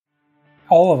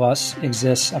all of us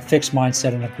exists a fixed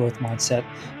mindset and a growth mindset.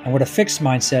 And what a fixed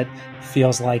mindset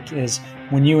feels like is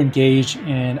when you engage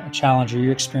in a challenge or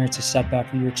you experience a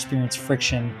setback or you experience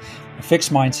friction, a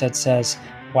fixed mindset says,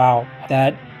 wow,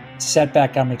 that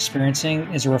setback I'm experiencing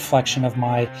is a reflection of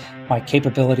my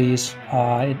capabilities.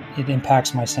 It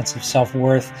impacts my sense of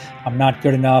self-worth. I'm not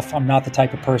good enough. I'm not the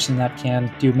type of person that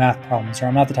can do math problems, or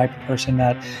I'm not the type of person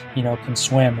that, can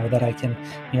swim, or that I can,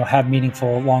 have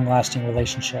meaningful, long-lasting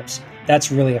relationships.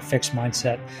 That's really a fixed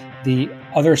mindset. The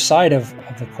other side of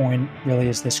the coin really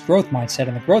is this growth mindset.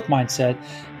 And the growth mindset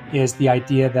is the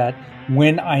idea that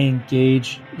when I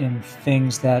engage in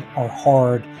things that are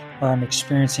hard, or I'm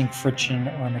experiencing friction,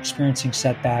 or I'm experiencing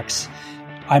setbacks,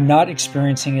 I'm not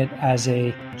experiencing it as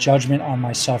a judgment on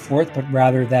my self-worth, but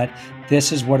rather that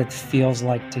this is what it feels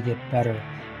like to get better.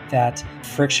 That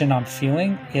friction I'm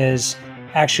feeling is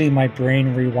actually my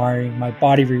brain rewiring, my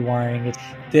body rewiring.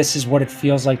 This is what it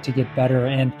feels like to get better.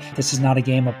 And this is not a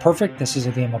game of perfect. This is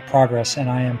a game of progress. And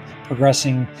I am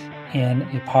progressing in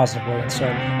a positive way. And so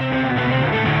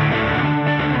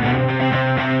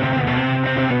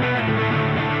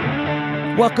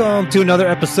welcome to another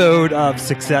episode of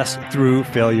Success Through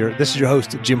Failure. This is your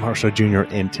host, Jim Harshaw Jr.,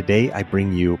 and today I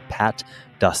bring you Pat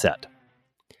Dossett.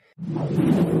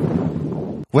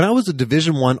 When I was a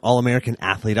Division I All-American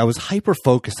athlete, I was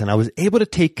hyper-focused and I was able to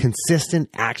take consistent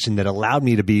action that allowed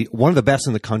me to be one of the best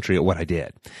in the country at what I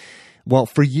did. Well,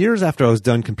 for years after I was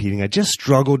done competing, I just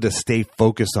struggled to stay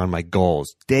focused on my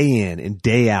goals day in and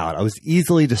day out. I was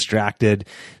easily distracted,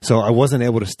 so I wasn't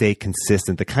able to stay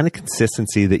consistent, the kind of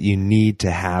consistency that you need to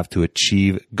have to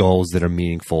achieve goals that are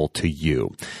meaningful to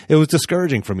you. It was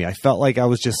discouraging for me. I felt like I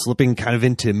was just slipping kind of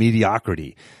into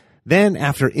mediocrity. Then,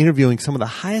 after interviewing some of the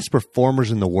highest performers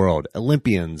in the world,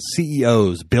 Olympians,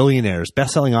 CEOs, billionaires,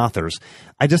 best-selling authors,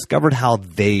 I discovered how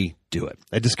they do it.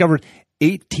 I discovered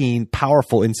 18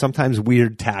 powerful and sometimes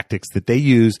weird tactics that they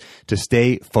use to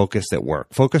stay focused at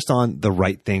work, focused on the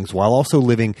right things while also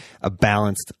living a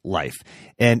balanced life.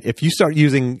 And if you start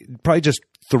using probably just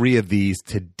 3 of these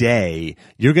today,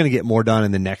 you're going to get more done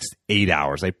in the next 8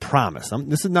 hours. I promise.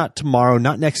 This is not tomorrow,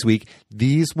 not next week.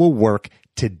 These will work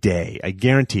today. I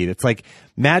guarantee it. It's like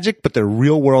magic, but they're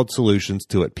real world solutions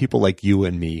to it people like you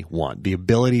and me want. The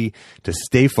ability to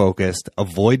stay focused,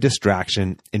 avoid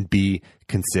distraction, and be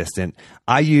consistent.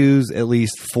 I use at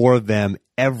least 4 of them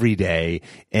every day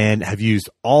and have used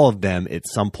all of them at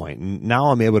some point. And now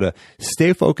I'm able to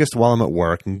stay focused while I'm at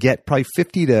work and get probably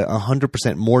 50 to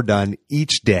 100% more done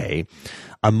each day.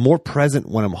 I'm more present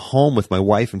when I'm home with my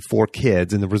wife and 4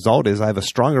 kids. And the result is I have a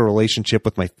stronger relationship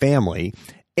with my family.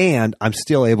 And I'm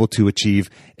still able to achieve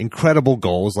incredible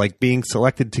goals like being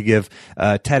selected to give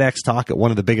a TEDx talk at one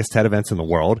of the biggest TED events in the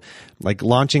world, like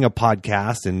launching a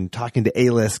podcast and talking to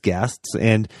A-list guests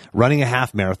and running a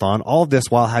half marathon, all of this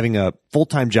while having a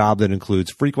full-time job that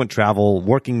includes frequent travel,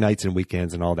 working nights and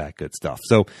weekends, and all that good stuff.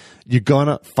 So you're going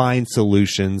to find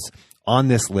solutions on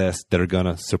this list that are going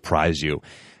to surprise you.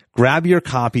 Grab your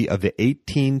copy of the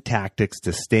 18 Tactics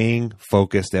to Staying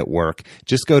Focused at Work.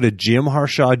 Just go to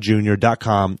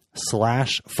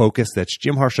jimharshawjr.com/focus. That's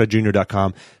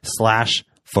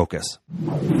jimharshawjr.com/focus.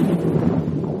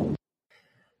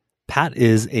 Pat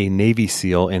is a Navy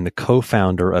SEAL and the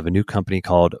co-founder of a new company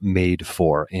called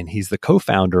MadeFor. And he's the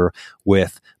co-founder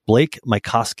with Blake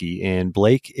Mycoskie. And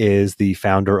Blake is the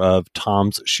founder of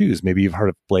Tom's Shoes. Maybe you've heard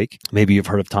of Blake. Maybe you've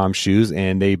heard of Tom's Shoes.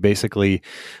 And they basically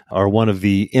are one of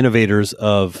the innovators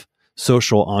of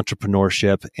social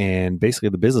entrepreneurship. And basically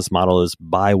the business model is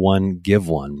buy one, give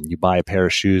one. You buy a pair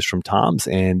of shoes from Tom's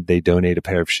and they donate a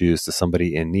pair of shoes to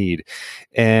somebody in need.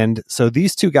 And so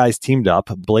these 2 guys teamed up,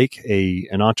 Blake,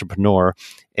 an entrepreneur,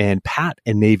 and Pat,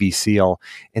 a Navy SEAL,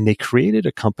 and they created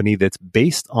a company that's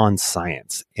based on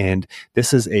science. And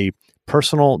this is a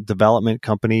personal development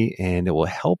company, and it will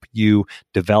help you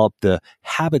develop the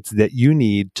habits that you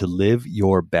need to live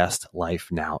your best life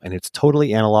now. And it's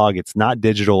totally analog. It's not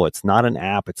digital. It's not an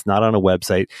app. It's not on a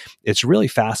website. It's really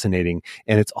fascinating.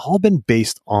 And it's all been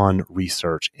based on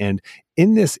research. And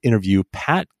in this interview,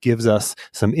 Pat gives us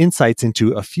some insights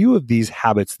into a few of these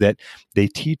habits that they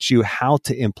teach you how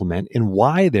to implement and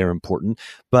why they're important.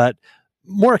 But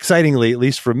more excitingly, at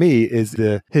least for me, is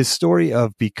his story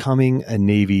of becoming a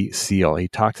Navy SEAL. He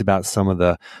talks about some of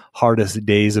the hardest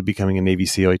days of becoming a Navy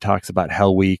SEAL. He talks about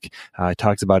Hell Week. He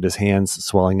talks about his hands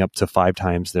swelling up to 5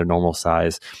 times their normal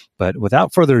size. But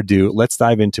without further ado, let's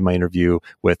dive into my interview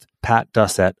with Pat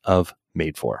Dossett of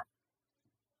MadeFor.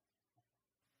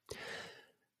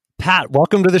 Pat,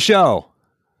 welcome to the show.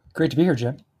 great to be here,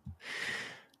 Jim.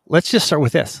 Let's just start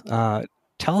with this.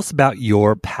 Tell us about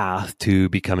your path to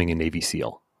becoming a Navy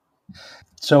SEAL.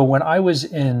 So when I was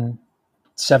in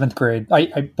seventh grade.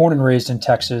 I born and raised in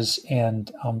Texas,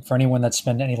 and for anyone that's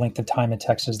spent any length of time in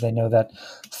Texas, they know that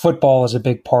football is a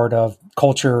big part of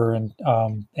culture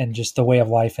and just the way of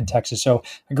life in Texas. So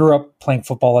I grew up playing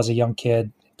football as a young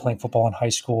kid, playing football in high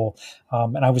school,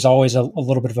 and I was always a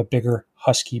little bit of a bigger,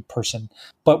 husky person.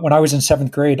 But when I was in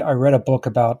seventh grade, I read a book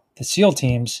about the SEAL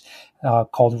teams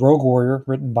called Rogue Warrior,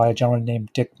 written by a gentleman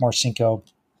named Dick Marcinko.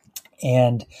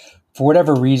 And for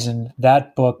whatever reason,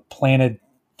 that book planted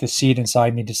the seed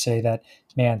inside me to say that,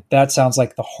 man, that sounds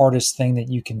like the hardest thing that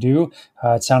you can do.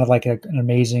 It sounded like an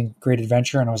amazing, great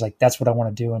adventure. And I was like, that's what I want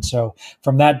to do. And so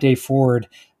from that day forward,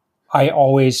 I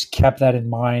always kept that in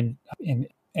mind in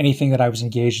anything that I was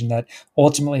engaged in, that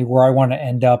ultimately where I want to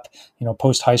end up,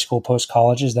 post high school, post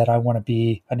college, is that I want to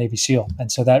be a Navy SEAL.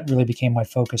 And so that really became my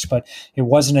focus. But it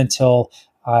wasn't until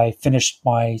I finished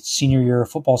my senior year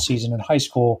football season in high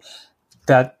school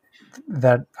that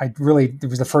it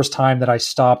was the first time that I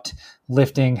stopped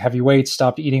lifting heavy weights,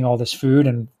 stopped eating all this food,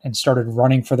 and started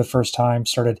running for the first time,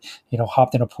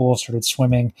 hopped in a pool, started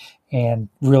swimming, and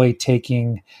really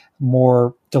taking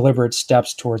more deliberate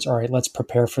steps towards, all right, let's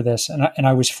prepare for this. And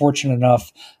I was fortunate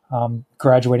enough,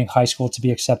 graduating high school, to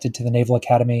be accepted to the Naval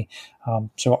Academy.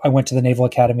 So I went to the Naval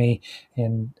Academy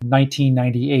in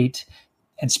 1998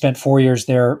 and spent 4 years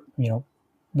there,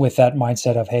 with that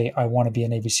mindset of, hey, I want to be a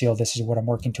Navy SEAL. This is what I'm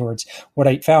working towards. What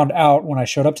I found out when I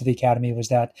showed up to the academy was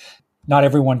that not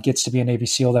everyone gets to be a Navy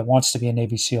SEAL that wants to be a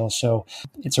Navy SEAL. So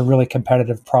it's a really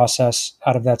competitive process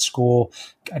out of that school.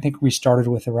 I think we started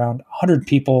with around 100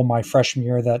 people my freshman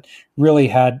year that really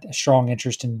had a strong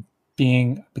interest in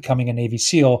becoming a Navy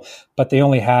SEAL, but they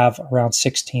only have around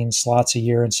 16 slots a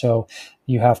year. And so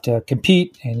you have to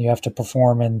compete and you have to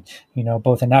perform in,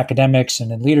 both in academics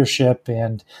and in leadership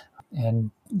and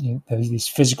these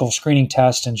physical screening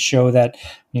tests, and show that,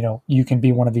 you can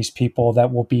be one of these people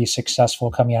that will be successful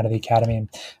coming out of the academy. And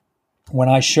when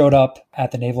I showed up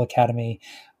at the Naval Academy,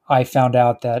 I found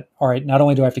out that, all right, not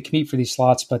only do I have to compete for these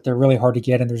slots, but they're really hard to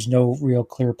get and there's no real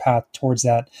clear path towards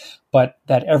that. But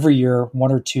that every year,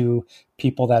 one or two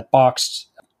people that boxed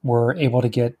were able to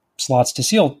get slots to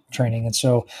SEAL training. And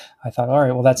so I thought, all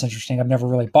right, well, that's interesting. I've never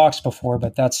really boxed before,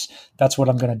 but that's what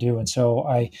I'm going to do. And so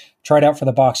I tried out for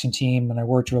the boxing team and I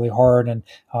worked really hard. And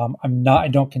I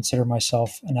don't consider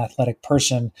myself an athletic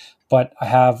person, but I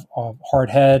have a hard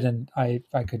head and I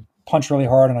could punch really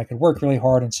hard and I could work really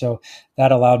hard. And so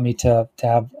that allowed me to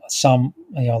have some,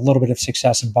 a little bit of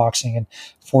success in boxing. And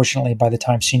fortunately, by the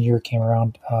time senior year came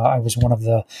around, I was one of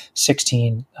the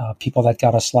 16 people that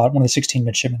got a slot, one of the 16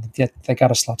 midshipmen that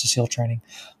got a slot to SEAL training.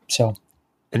 So,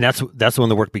 and that's when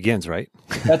the work begins, right?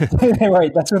 Right.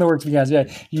 That's when the work begins. Yeah.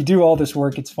 You do all this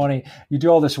work. It's funny. You do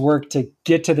all this work to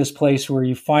get to this place where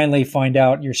you finally find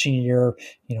out your senior year,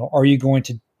 are you going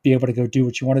to be able to go do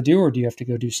what you want to do, or do you have to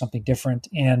go do something different?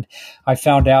 And I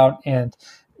found out, and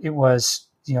it was,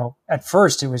 at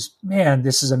first it was, man,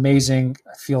 this is amazing.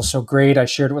 I feel so great. I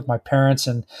shared it with my parents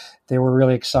and they were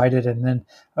really excited. And then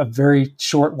a very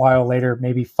short while later,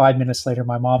 maybe 5 minutes later,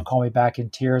 my mom called me back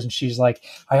in tears and she's like,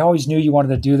 I always knew you wanted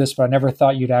to do this, but I never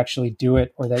thought you'd actually do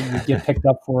it or that you'd get picked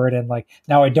up for it. And like,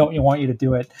 now I don't want you to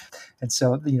do it. And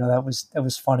so, that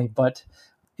was funny, but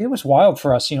it was wild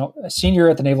for us. A senior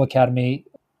at the Naval Academy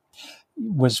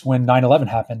was when 9/11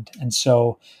 happened. And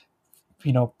so,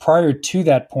 prior to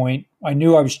that point, I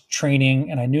knew I was training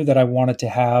and I knew that I wanted to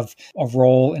have a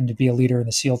role and to be a leader in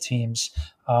the SEAL teams.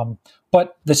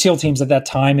 But the SEAL teams at that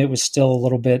time, it was still a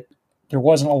little bit, there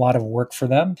wasn't a lot of work for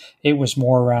them. It was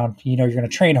more around, you're going to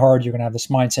train hard. You're going to have this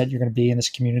mindset. You're going to be in this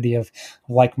community of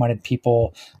like-minded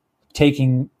people,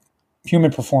 taking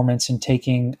human performance and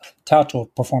taking tactical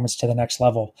performance to the next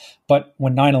level. But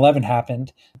when 9/11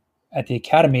 happened, at the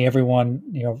academy, everyone,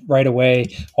 right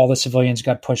away, all the civilians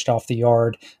got pushed off the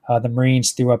yard. The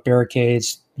Marines threw up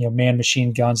barricades, manned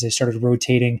machine guns. They started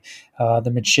rotating the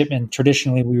midshipmen.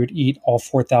 Traditionally, we would eat all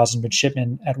 4,000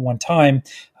 midshipmen at one time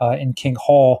in King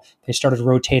Hall. They started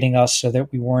rotating us so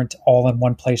that we weren't all in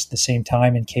one place at the same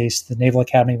time in case the Naval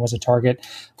Academy was a target.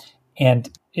 And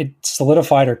it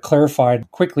solidified or clarified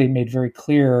quickly, made very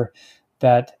clear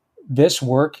that this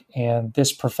work and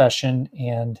this profession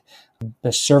and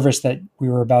the service that we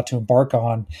were about to embark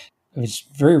on, it was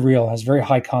very real, has very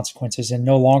high consequences. And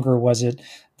no longer was it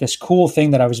this cool thing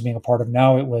that I was being a part of.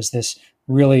 Now it was this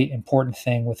really important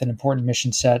thing with an important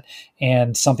mission set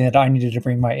and something that I needed to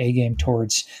bring my A game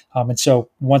towards. And so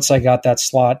once I got that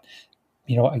slot,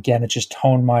 again, it just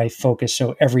honed my focus.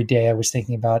 So every day I was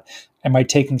thinking about, am I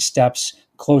taking steps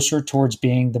closer towards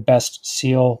being the best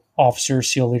SEAL officer,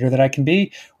 SEAL leader that I can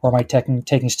be, or am I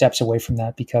taking steps away from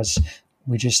that because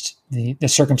the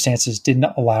circumstances didn't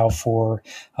allow for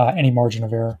any margin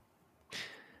of error?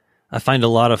 I find a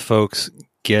lot of folks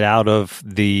get out of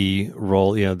the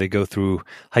role, they go through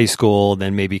high school,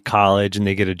 then maybe college, and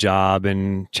they get a job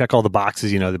and check all the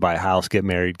boxes, they buy a house, get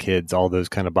married, kids, all those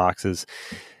kind of boxes.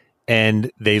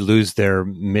 And they lose their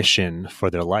mission for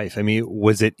their life. I mean,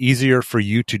 was it easier for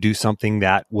you to do something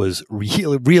that was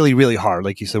really, really, really hard?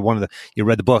 Like you said, you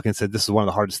read the book and said, this is one of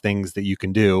the hardest things that you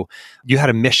can do. You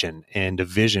had a mission and a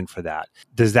vision for that.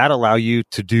 Does that allow you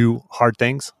to do hard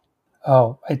things?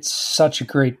 Oh, it's such a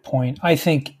great point. I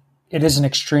think it is an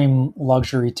extreme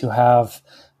luxury to have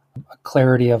a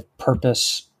clarity of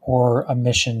purpose or a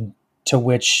mission to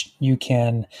which you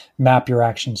can map your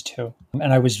actions to.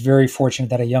 And I was very fortunate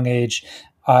that at a young age,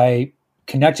 I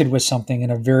connected with something in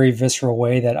a very visceral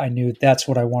way that I knew that's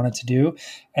what I wanted to do.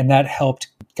 And that helped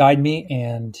guide me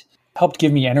and helped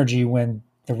give me energy when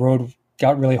the road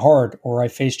got really hard or I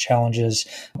faced challenges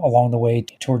along the way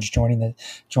towards joining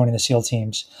the SEAL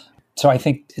teams. So I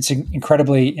think it's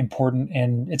incredibly important,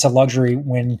 and it's a luxury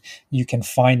when you can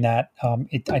find that.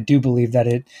 I do believe that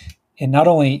it not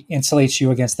only insulates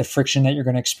you against the friction that you're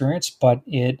going to experience, but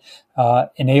it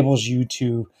enables you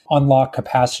to unlock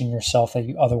capacity in yourself that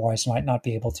you otherwise might not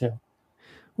be able to.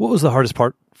 What was the hardest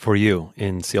part for you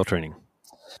in SEAL training?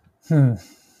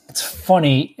 It's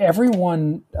funny.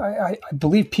 Everyone, I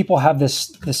believe people have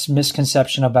this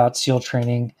misconception about SEAL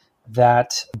training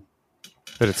that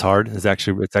it's hard. It's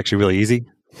actually really easy.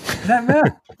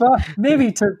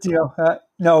 Maybe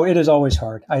no, it is always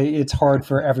hard. It's hard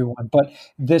for everyone. But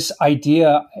this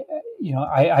idea,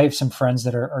 I have some friends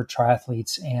that are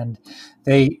triathletes, and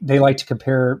they like to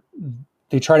compare.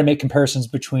 They try to make comparisons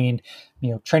between,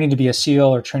 training to be a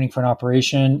SEAL or training for an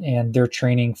operation and their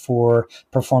training for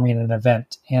performing in an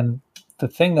event. And the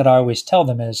thing that I always tell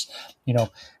them is,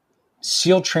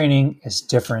 SEAL training is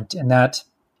different in that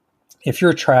if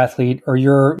you're a triathlete or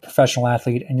you're a professional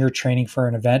athlete and you're training for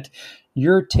an event,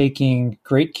 you're taking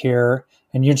great care.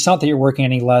 And it's not that you're working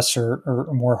any less or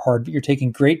more hard, but you're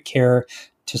taking great care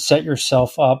to set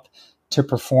yourself up to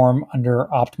perform under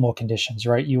optimal conditions,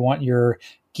 right? You want your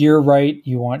gear right.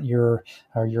 You want your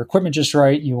equipment just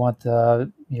right. You want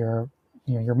your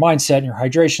mindset and your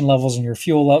hydration levels and your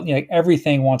fuel level.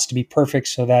 Everything wants to be perfect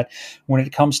so that when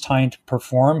it comes time to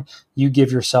perform, you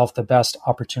give yourself the best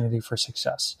opportunity for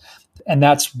success. And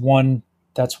that's one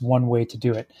way to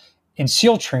do it. In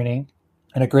SEAL training,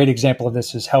 and a great example of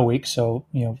this is Hell Week. So,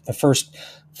 the first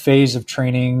phase of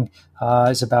training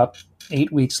is about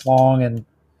 8 weeks long and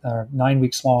 9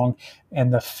 weeks long.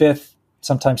 And the fifth,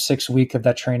 sometimes 6th week of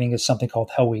that training is something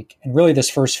called Hell Week. And really this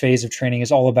first phase of training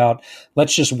is all about,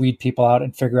 let's just weed people out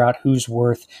and figure out who's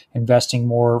worth investing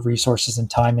more resources and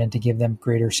time in to give them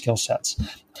greater skill sets.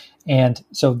 And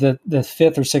so the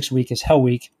 5th or 6th week is Hell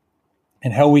Week.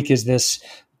 And Hell Week is this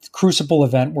crucible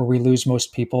event where we lose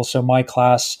most people. So my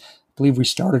class, I believe we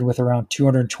started with around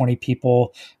 220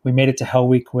 people. We made it to Hell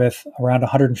Week with around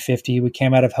 150. We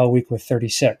came out of Hell Week with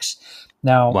 36.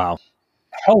 Now, wow.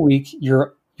 Hell Week,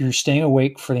 you're staying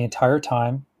awake for the entire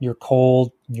time. You're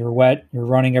cold, you're wet, you're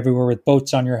running everywhere with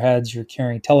boats on your heads, you're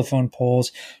carrying telephone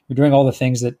poles, you're doing all the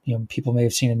things that people may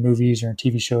have seen in movies or in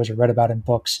TV shows or read about in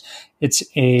books. It's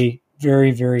a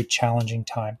very, very challenging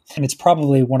time. And it's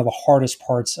probably one of the hardest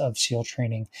parts of SEAL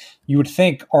training. You would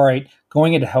think, all right,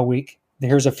 going into Hell Week,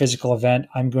 here's a physical event.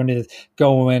 I'm going to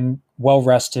go in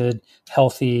well-rested,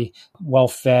 healthy,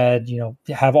 well-fed,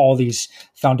 have all these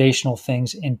foundational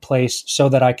things in place so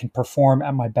that I can perform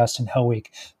at my best in Hell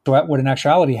Week. So what in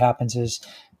actuality happens is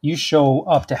you show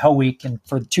up to Hell Week, and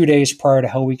for 2 days prior to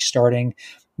Hell Week starting,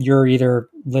 you're either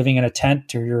living in a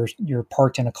tent or you're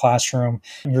parked in a classroom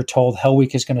and you're told Hell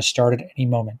Week is going to start at any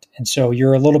moment. And so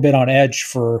you're a little bit on edge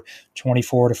for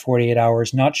 24 to 48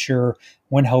 hours, not sure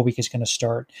when Hell Week is going to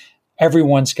start.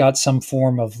 Everyone's got some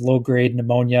form of low-grade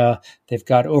pneumonia. They've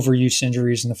got overuse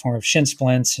injuries in the form of shin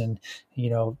splints and,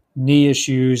 knee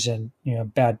issues and,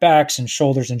 bad backs and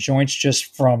shoulders and joints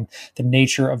just from the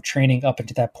nature of training up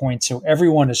into that point. So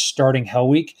everyone is starting Hell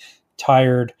Week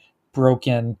tired,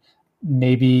 broken,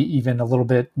 maybe even a little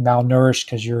bit malnourished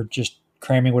because you're just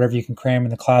cramming whatever you can cram in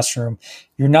the classroom.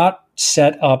 You're not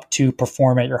set up to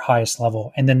perform at your highest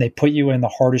level. And then they put you in the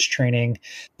hardest training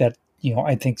that,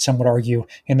 I think some would argue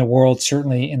in the world,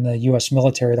 certainly in the US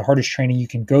military, the hardest training you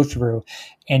can go through,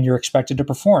 and you're expected to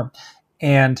perform.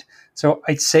 And so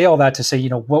I say all that to say,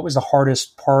 what was the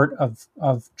hardest part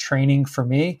of training for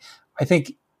me? I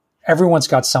think everyone's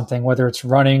got something, whether it's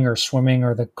running or swimming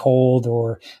or the cold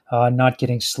or not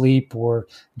getting sleep or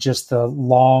just the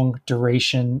long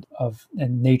duration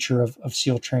and nature of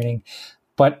SEAL training.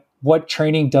 But what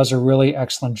training does a really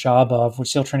excellent job of, what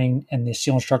SEAL training and the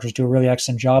SEAL instructors do a really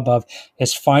excellent job of,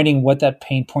 is finding what that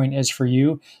pain point is for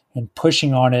you and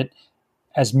pushing on it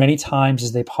as many times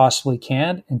as they possibly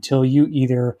can until you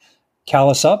either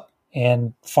callous up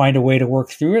and find a way to work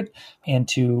through it and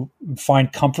to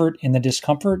find comfort in the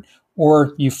discomfort,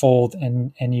 or you fold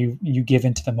and you give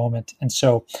into the moment. And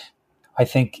so I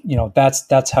think,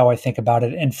 that's how I think about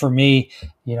it. And for me,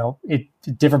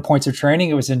 different points of training,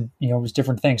 it was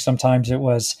different things. Sometimes it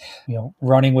was,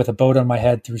 running with a boat on my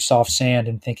head through soft sand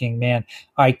and thinking, man,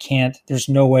 there's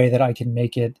no way that I can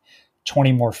make it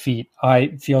 20 more feet.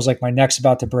 It feels like my neck's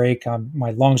about to break.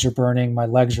 My lungs are burning. My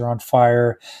legs are on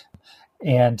fire.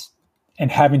 And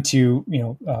having to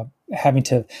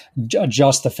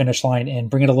adjust the finish line and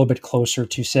bring it a little bit closer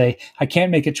to say, I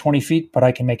can't make it 20 feet, but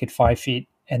I can make it 5 feet.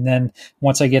 And then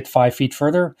once I get 5 feet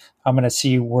further, I'm going to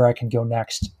see where I can go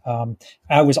next.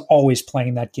 I was always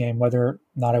playing that game, whether or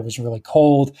not I was really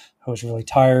cold, I was really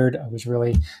tired, I was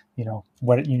really,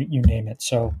 what you name it.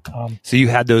 So you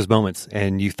had those moments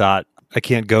and you thought, I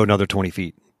can't go another 20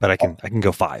 feet, but I can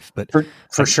go 5. But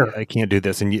for sure, I can't do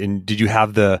this. And did you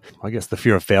have the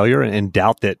fear of failure and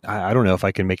doubt that I don't know if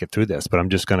I can make it through this, but I'm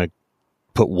just going to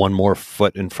put one more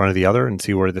foot in front of the other and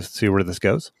see where this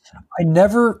goes? I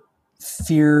never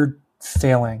feared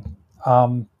failing.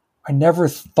 I never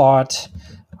thought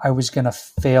I was going to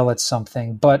fail at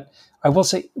something, but I will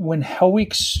say when Hell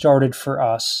Week started for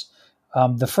us,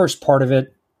 the first part of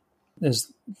it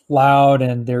is loud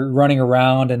and they're running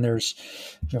around and there's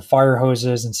fire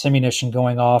hoses and simunition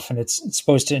going off, and it's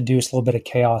supposed to induce a little bit of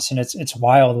chaos, and it's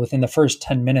wild. Within the first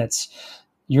 10 minutes,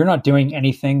 you're not doing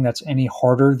anything that's any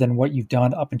harder than what you've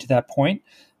done up until that point,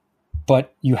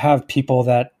 but you have people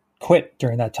that quit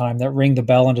during that time, that ring the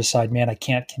bell and decide, man, I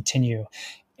can't continue.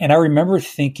 And I remember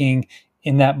thinking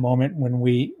in that moment when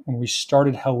we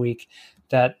started Hell Week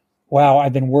that, wow,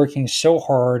 I've been working so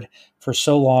hard for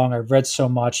so long. I've read so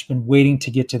much, been waiting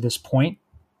to get to this point,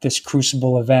 this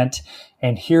crucible event.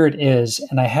 And here it is.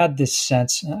 And I had this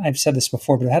sense, I've said this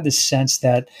before, but I had this sense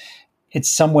that in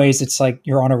some ways it's like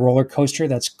you're on a roller coaster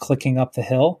that's clicking up the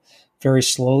hill very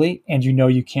slowly, and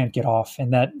you can't get off,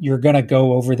 and that you're going to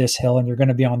go over this hill and you're going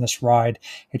to be on this ride.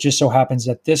 It just so happens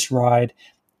that this ride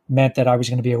meant that I was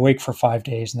going to be awake for 5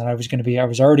 days, and that I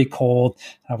was already cold,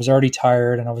 and I was already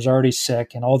tired, and I was already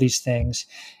sick, and all these things.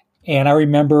 And I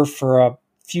remember for a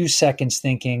few seconds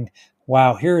thinking,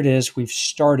 wow, here it is. We've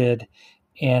started.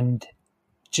 And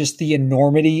just the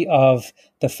enormity of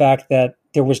the fact that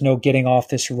there was no getting off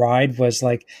this ride was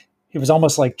like, it was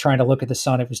almost like trying to look at the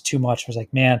sun. It was too much. I was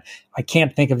like, man, I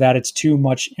can't think of that. It's too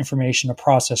much information to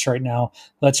process right now.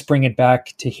 Let's bring it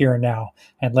back to here and now.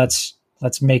 And let's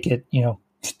make it,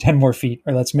 10 more feet,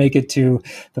 or let's make it to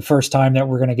the first time that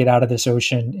we're going to get out of this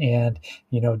ocean and,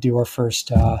 do our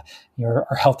first,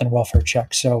 our health and welfare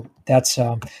check. So that's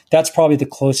probably the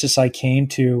closest I came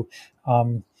to,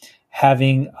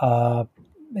 having,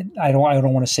 I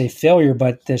don't want to say failure,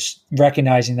 but this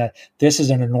recognizing that this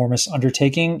is an enormous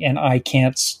undertaking and I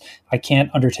can't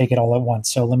undertake it all at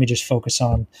once. So let me just focus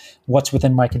on what's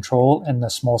within my control and the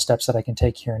small steps that I can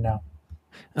take here and now.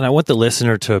 And I want the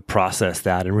listener to process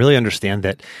that and really understand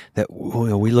that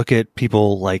we look at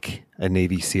people like a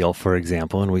Navy SEAL, for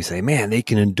example, and we say, man, they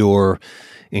can endure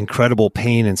incredible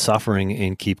pain and suffering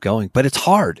and keep going. But it's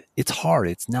hard. It's hard.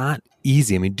 It's not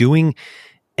easy. I mean, doing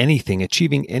anything,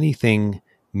 achieving anything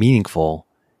meaningful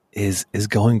is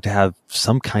going to have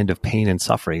some kind of pain and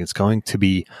suffering. It's going to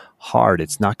be hard.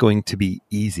 It's not going to be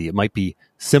easy. It might be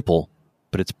simple,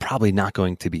 but it's probably not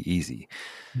going to be easy.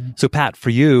 Mm-hmm. So Pat, for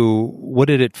you, what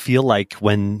did it feel like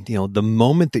when, the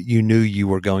moment that you knew you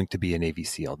were going to be a Navy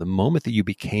SEAL, the moment that you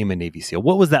became a Navy SEAL?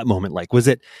 What was that moment like? Was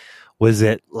it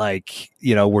like,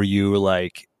 were you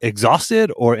like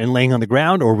exhausted and laying on the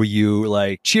ground, or were you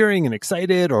like cheering and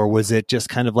excited, or was it just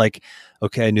kind of like,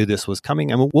 okay, I knew this was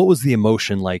coming? I mean, what was the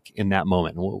emotion like in that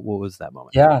moment? What was that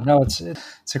moment? Yeah, no, it's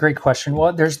a great question.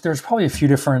 Well, there's probably a few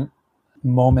different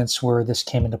moments where this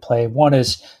came into play. One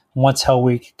is once Hell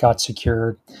Week got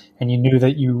secured and you knew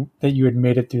that you had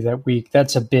made it through that week.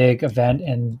 That's a big event,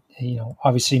 and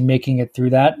obviously making it through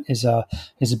that is a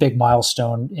big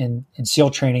milestone in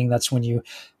SEAL training. That's when you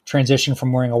transition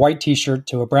from wearing a white t-shirt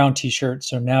to a brown t-shirt.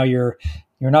 So now you're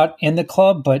not in the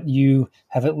club, but you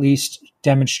have at least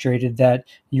demonstrated that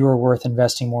you are worth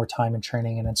investing more time in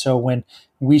training in. And so when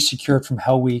we secured from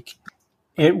Hell Week,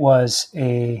 it was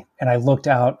and I looked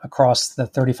out across the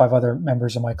 35 other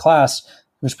members of my class.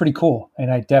 It was pretty cool.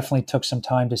 And I definitely took some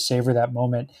time to savor that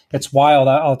moment. It's wild.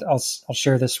 I'll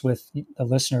share this with the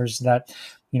listeners that,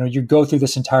 you go through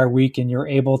this entire week and you're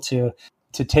able to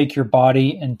to take your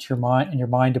body and your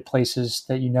mind to places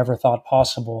that you never thought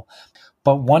possible.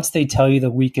 But once they tell you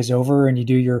the week is over and you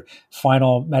do your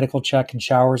final medical check and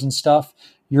showers and stuff,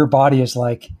 your body is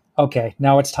like, okay,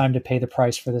 now it's time to pay the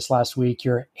price for this last week.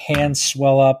 Your hands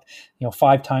swell up,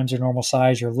 5 times your normal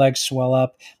size. Your legs swell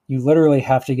up. You literally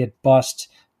have to get bussed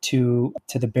to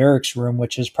the barracks room,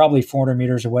 which is probably 400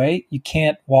 meters away. You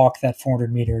can't walk that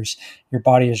 400 meters. Your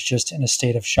body is just in a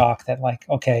state of shock that, like,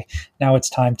 okay, now it's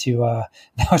time to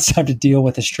deal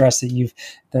with the stress that you've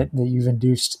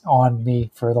induced on me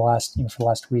for the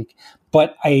last week.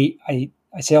 But I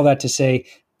say all that to say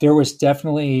there was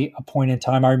definitely a point in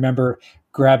time. I remember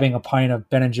grabbing a pint of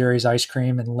Ben and Jerry's ice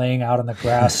cream and laying out on the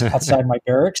grass outside my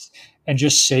barracks and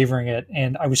just savoring it.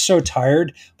 And I was so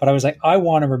tired, but I was like, I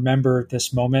want to remember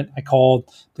this moment. I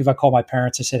believe I called my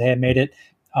parents. I said, hey, I made it.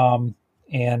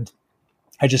 And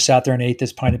I just sat there and ate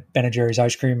this pint of Ben and Jerry's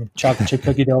ice cream and chocolate chip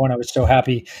cookie dough. And I was so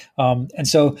happy. And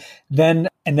then,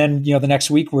 the next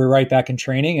week we were right back in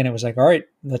training, and it was like, all right,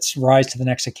 let's rise to the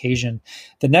next occasion.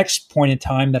 The next point in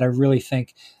time that I really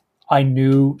think I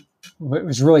knew it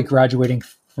was really graduating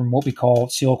from what we call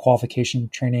SEAL qualification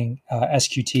training,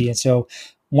 SQT. And so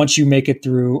once you make it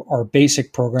through our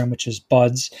basic program, which is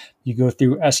BUDS, you go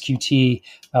through SQT,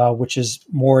 which is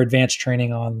more advanced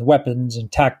training on the weapons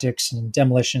and tactics and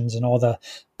demolitions and all the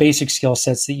basic skill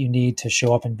sets that you need to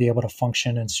show up and be able to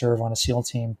function and serve on a SEAL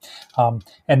team.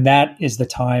 And that is the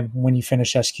time when you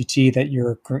finish SQT that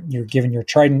you're given your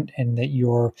trident and that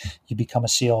you become a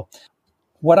SEAL.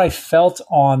 What I felt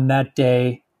on that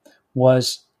day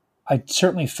was I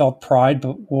certainly felt pride,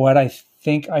 but what I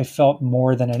think I felt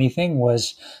more than anything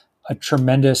was a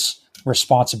tremendous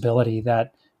responsibility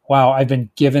that, wow, I've been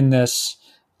given this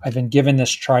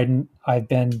trident. I've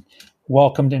been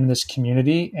welcomed into this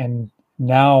community. And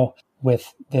now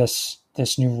with this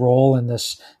new role and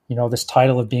this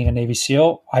title of being a Navy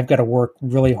SEAL, I've got to work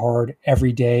really hard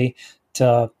every day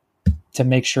to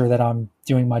make sure that I'm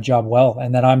doing my job well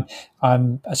and that I'm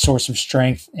a source of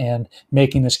strength and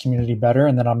making this community better,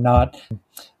 and that I'm not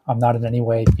in any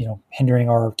way, hindering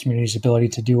our community's ability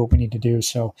to do what we need to do.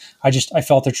 So I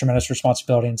felt a tremendous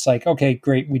responsibility. And it's like, okay,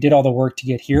 great. We did all the work to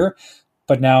get here,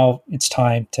 but now it's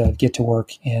time to get to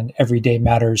work, and every day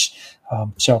matters.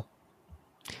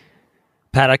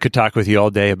 Pat, I could talk with you all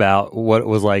day about what it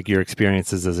was like your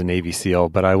experiences as a Navy SEAL,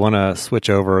 but I want to switch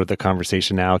over the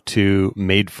conversation now to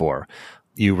MadeFor.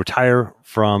 You retire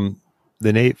from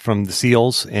the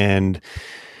SEALs, and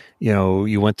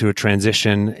you went through a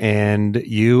transition, and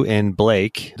you and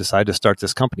Blake decided to start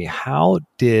this company. How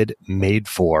did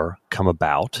MadeFor come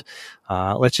about?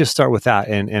 Let's just start with that,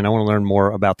 and I want to learn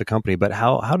more about the company. But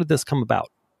how did this come about?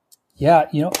 Yeah,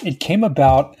 it came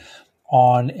about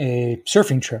on a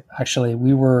surfing trip. Actually,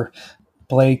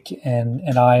 Blake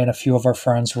and I and a few of our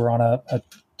friends were on a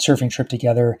surfing trip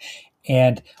together,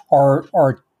 and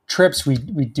our trips, we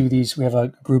do these. We have a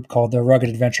group called the Rugged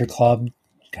Adventure Club,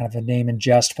 kind of a name in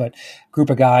jest, but group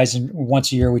of guys. And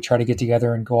once a year, we try to get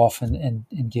together and go off and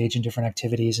engage in different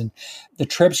activities. And the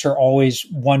trips are always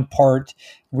one part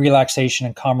relaxation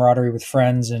and camaraderie with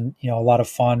friends and, a lot of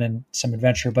fun and some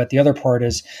adventure. But the other part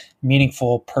is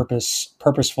meaningful,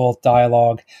 purposeful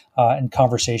dialogue and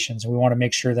conversations. And we want to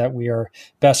make sure that we are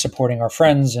best supporting our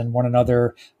friends and one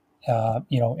another,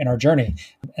 in our journey.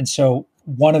 And so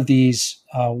one of these,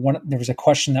 there was a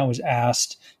question that was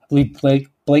asked. I believe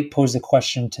Blake posed the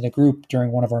question to the group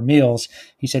during one of our meals.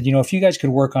 He said, if you guys could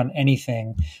work on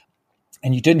anything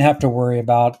and you didn't have to worry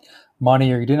about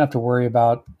money, or you didn't have to worry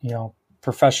about,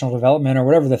 professional development or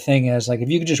whatever the thing is, like if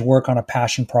you could just work on a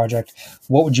passion project,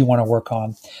 what would you want to work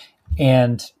on?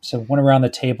 And so went around the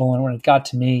table, and when it got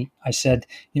to me, I said,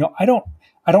 I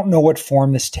don't know what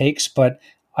form this takes, but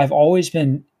I've always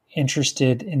been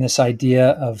interested in this idea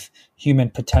of human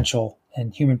potential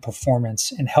and human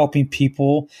performance and helping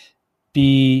people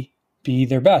be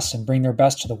their best and bring their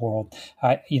best to the world.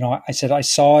 I said, I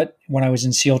saw it when I was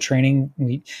in SEAL training.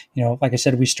 We, like I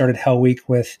said, we started Hell Week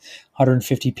with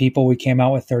 150 people. We came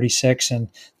out with 36, and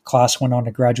the class went on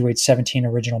to graduate 17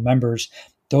 original members.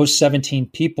 Those 17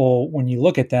 people, when you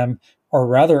look at them, are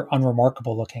rather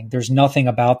unremarkable looking. There's nothing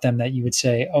about them that you would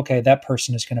say, okay, that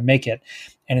person is going to make it.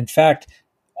 And in fact,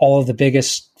 all of the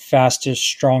biggest, fastest,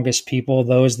 strongest people,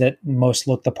 those that most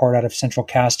looked the part out of central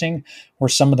casting, were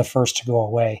some of the first to go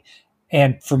away.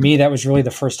 And for me, that was really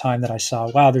the first time that I saw,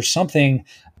 wow, there's something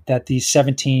that these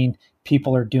 17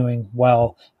 people are doing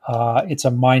well. It's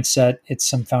a mindset, it's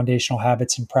some foundational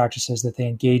habits and practices that they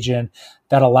engage in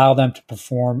that allow them to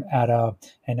perform at an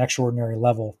extraordinary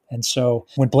level. And so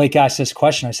when Blake asked this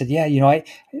question, I said, yeah,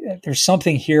 there's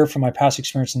something here from my past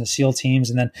experience in the SEAL teams.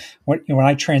 And then when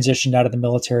I transitioned out of the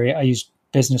military, I used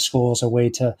business school as a way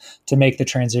to make the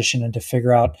transition and to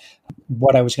figure out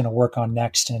what I was going to work on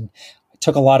next. And I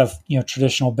took a lot of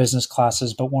traditional business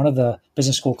classes, but one of the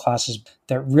business school classes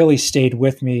that really stayed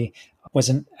with me was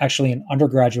actually an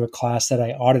undergraduate class that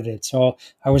I audited. So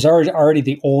I was already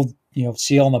the old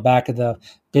seal on the back of the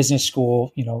business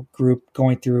school group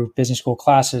going through business school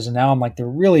classes, and now I'm like the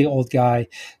really old guy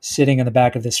sitting in the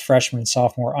back of this freshman and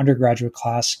sophomore undergraduate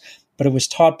class. But it was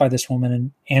taught by this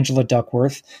woman, Angela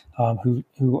Duckworth,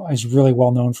 who is really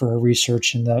well known for her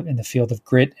research in the field of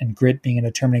grit, and grit being a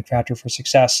determining factor for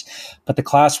success. But the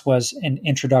class was an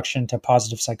introduction to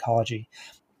positive psychology.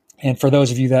 And for those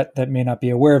of you that may not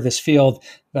be aware of this field,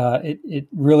 it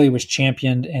really was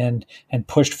championed and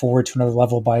pushed forward to another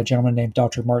level by a gentleman named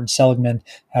Dr. Martin Seligman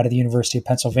out of the University of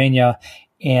Pennsylvania.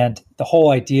 And the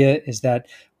whole idea is that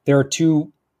there are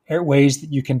two ways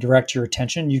that you can direct your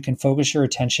attention. You can focus your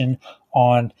attention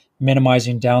on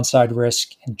minimizing downside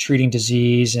risk and treating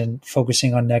disease and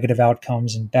focusing on negative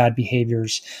outcomes and bad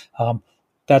behaviors.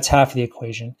 That's half of the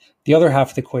equation. The other half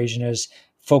of the equation is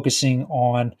focusing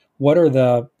on what are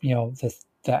the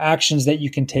actions that you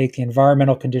can take, the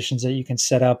environmental conditions that you can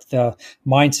set up, the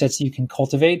mindsets that you can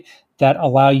cultivate that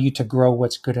allow you to grow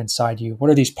what's good inside you. What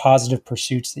are these positive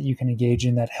pursuits that you can engage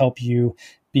in that help you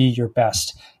be your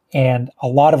best? And a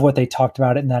lot of what they talked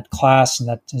about in that class, and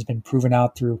that has been proven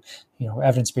out through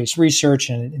evidence-based research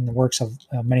and in the works of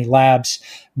many labs,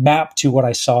 mapped to what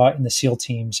I saw in the SEAL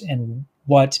teams and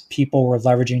what people were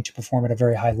leveraging to perform at a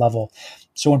very high level.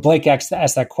 So when Blake asked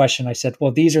that question, I said,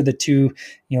 well, these are the two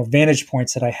vantage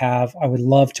points that I have. I would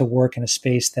love to work in a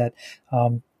space that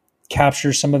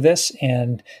captures some of this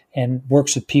and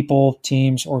works with people,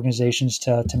 teams, organizations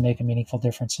to make a meaningful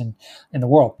difference in the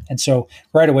world. And so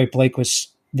right away, Blake was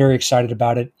very excited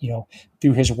about it.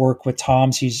 Through his work with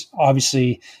Tom's, he's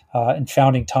obviously in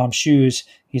founding Tom's Shoes,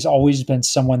 he's always been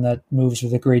someone that moves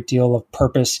with a great deal of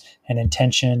purpose and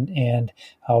intention and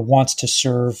wants to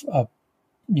serve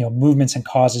movements and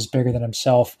causes bigger than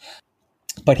himself.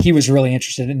 But he was really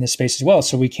interested in this space as well.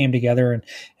 So we came together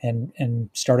and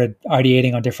started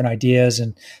ideating on different ideas,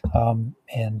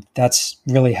 and that's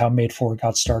really how MadeFor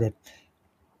got started.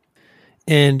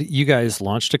 And you guys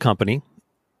launched a company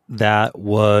that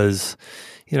was,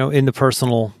 in the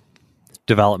personal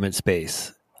development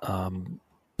space.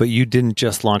 But you didn't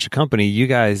just launch a company. You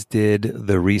guys did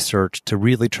the research to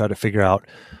really try to figure out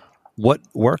what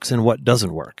works and what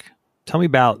doesn't work. Tell me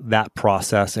about that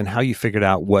process and how you figured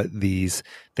out what these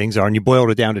things are. And you boiled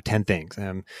it down to 10 things.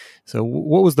 So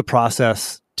what was the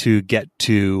process to get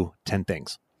to 10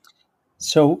 things?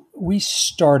 So we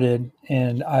started,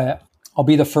 and I'll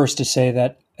be the first to say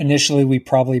that initially we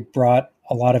probably brought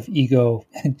a lot of ego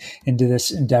into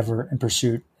this endeavor and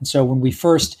pursuit. And so when we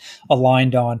first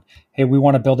aligned on, hey, we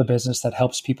want to build a business that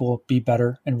helps people be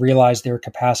better and realize their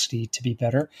capacity to be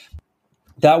better,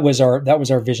 that was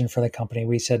our vision for the company.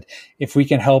 We said, if we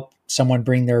can help someone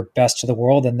bring their best to the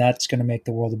world, then that's going to make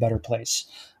the world a better place.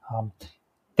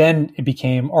 Then it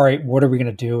became, all right, what are we going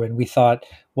to do? And we thought,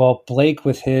 well, Blake,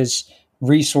 with his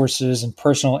resources and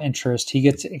personal interest, he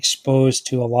gets exposed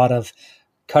to a lot of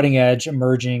cutting edge,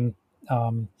 emerging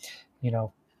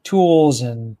tools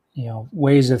and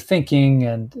ways of thinking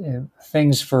and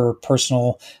things for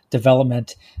personal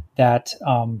development that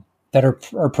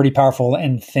are pretty powerful,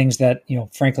 and things that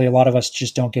frankly a lot of us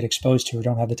just don't get exposed to or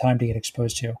don't have the time to get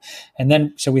exposed to. And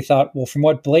then so we thought, well, from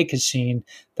what Blake has seen,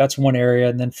 that's one area,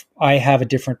 and then I have a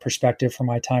different perspective from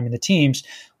my time in the teams.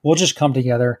 We'll just come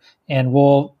together and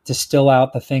we'll distill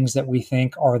out the things that we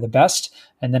think are the best,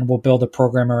 and then we'll build a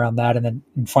program around that, and then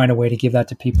find a way to give that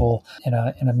to people in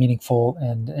a meaningful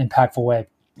and impactful way.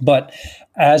 But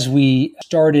as we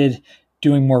started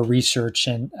doing more research,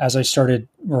 and as I started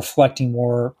reflecting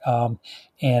more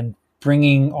and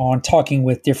talking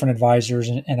with different advisors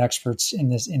and experts in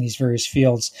these various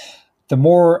fields, the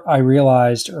more I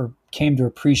realized or came to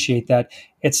appreciate that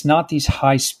it's not these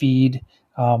high speed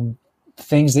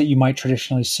things that you might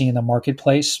traditionally see in the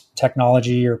marketplace,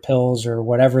 technology or pills or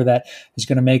whatever, that is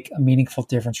going to make a meaningful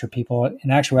difference for people.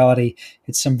 In actuality,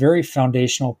 it's some very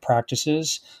foundational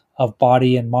practices of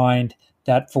body and mind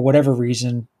that, for whatever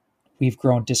reason, we've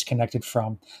grown disconnected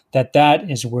from, that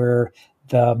is where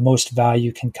the most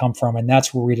value can come from. And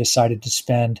that's where we decided to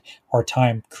spend our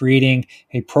time creating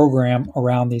a program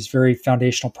around these very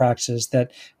foundational practices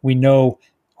that we know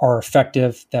are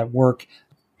effective, that work.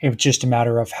 It's just a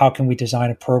matter of how can we design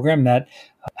a program that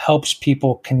helps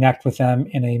people connect with them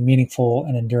in a meaningful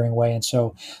and enduring way. And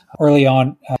so early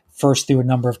on, first through a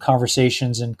number of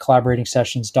conversations and collaborating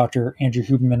sessions. Dr. Andrew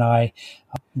Huberman and I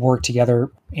worked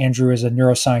together. Andrew is a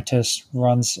neuroscientist,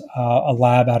 runs a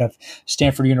lab out of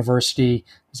Stanford University.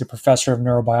 He's a professor of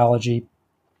neurobiology.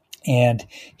 And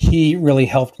he really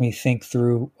helped me think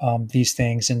through these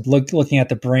things and looking at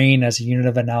the brain as a unit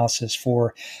of analysis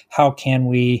for how can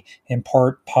we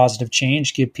impart positive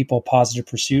change, give people positive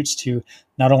pursuits to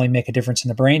not only make a difference in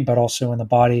the brain, but also in the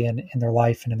body and in their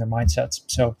life and in their mindsets.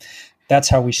 So that's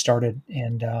how we started.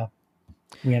 And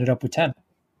we ended up with 10.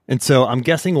 And so I'm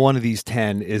guessing one of these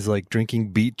 10 is like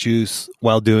drinking beet juice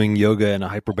while doing yoga in a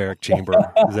hyperbaric chamber.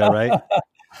 Is that right?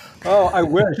 Oh, I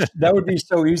wish. That would be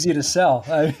so easy to sell.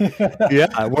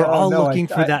 Yeah, we're all looking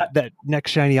for that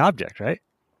next shiny object, right?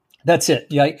 That's it.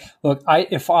 Yeah. Look,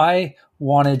 if I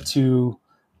wanted to,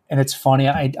 and it's funny,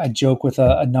 I joke with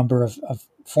a number of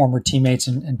former teammates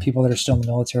and people that are still in the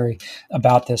military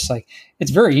about this. Like,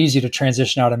 it's very easy to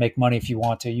transition out and make money if you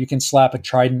want to. You can slap a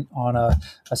trident on a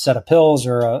set of pills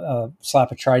or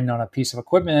slap a trident on a piece of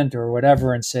equipment or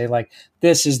whatever and say, like,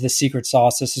 this is the secret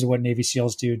sauce. This is what Navy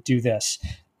SEALs do. Do this.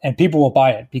 And people will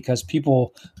buy it because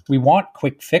we want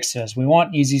quick fixes. We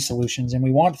want easy solutions, and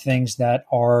we want things that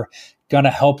are going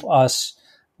to help us,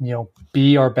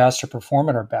 be our best or perform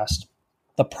at our best.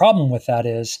 The problem with that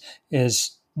is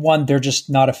one, they're just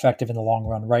not effective in the long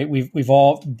run, right? We've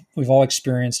all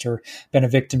experienced or been a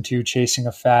victim to chasing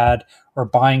a fad or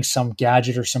buying some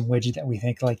gadget or some widget that we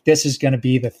think like this is going to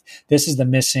be this is the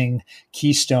missing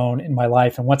keystone in my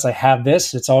life, and once I have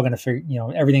this, it's all going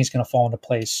to everything's going to fall into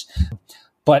place.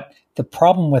 But the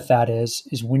problem with that is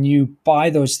when you buy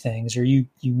those things or you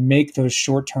make those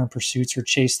short-term pursuits or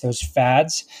chase those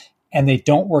fads and they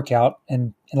don't work out,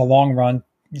 and in the long run,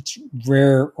 it's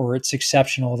rare or it's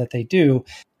exceptional that they do,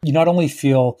 you not only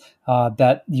feel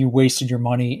that you wasted your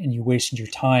money and you wasted your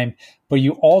time, but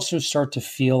you also start to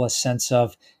feel a sense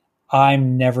of,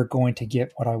 I'm never going to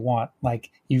get what I want.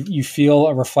 Like you feel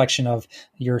a reflection of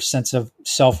your sense of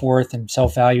self-worth and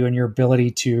self-value and your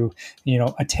ability to,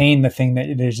 attain the thing that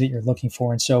it is that you're looking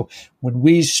for. And so when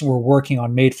we were working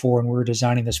on MadeFor and we were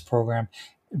designing this program,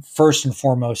 first and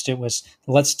foremost, it was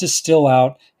let's distill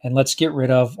out and let's get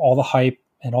rid of all the hype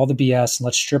and all the BS, and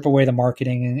let's strip away the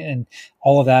marketing and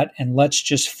all of that. And let's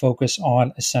just focus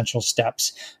on essential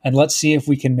steps. And let's see if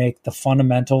we can make the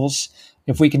fundamentals,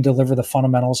 if we can deliver the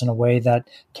fundamentals in a way that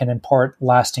can impart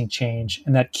lasting change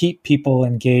and that keep people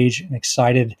engaged and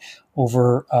excited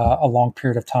over a long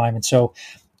period of time. And so,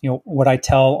 what I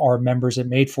tell our members at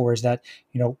MadeFor is that,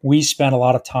 we spend a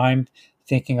lot of time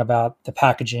thinking about the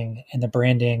packaging and the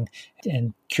branding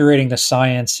and curating the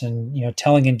science and,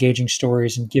 telling engaging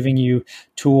stories and giving you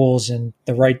tools and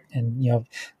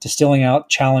distilling out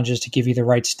challenges to give you the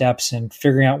right steps and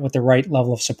figuring out what the right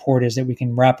level of support is that we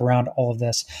can wrap around all of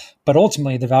this. But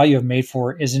ultimately, the value of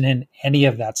MadeFor isn't in any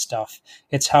of that stuff.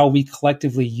 It's how we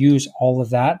collectively use all of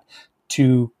that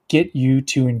to get you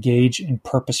to engage in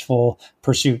purposeful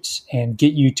pursuits and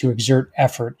get you to exert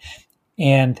effort.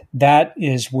 And that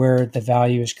is where the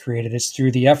value is created. It's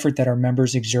through the effort that our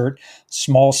members exert,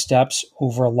 small steps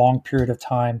over a long period of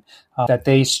time, that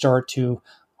they start to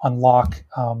unlock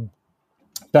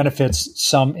benefits,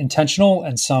 some intentional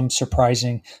and some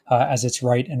surprising, as it's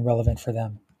right and relevant for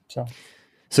them.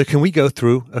 So can we go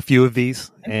through a few of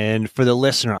these? And for the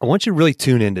listener, I want you to really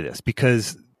tune into this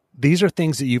because these are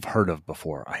things that you've heard of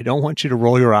before. I don't want you to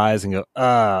roll your eyes and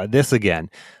go, this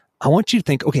again. I want you to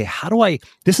think, okay,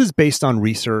 this is based on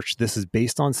research. This is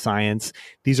based on science.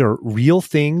 These are real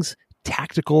things,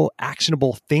 tactical,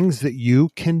 actionable things that you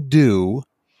can do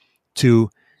to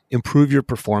improve your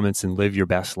performance and live your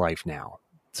best life now.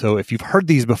 So if you've heard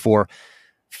these before,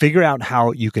 figure out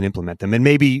how you can implement them. And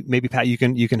maybe Pat, you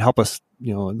can help us,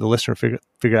 the listener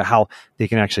figure out how they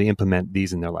can actually implement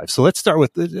these in their life. So let's start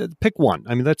with pick one.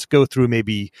 I mean, let's go through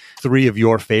maybe 3 of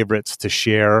your favorites to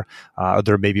share.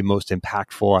 They're maybe most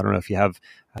impactful. I don't know if you have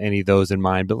any of those in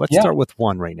mind, but let's start with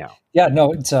one right now. Yeah,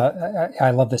 no, it's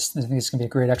I love this. I think it's going to be a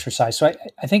great exercise. So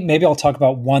I think maybe I'll talk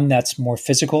about one that's more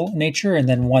physical in nature and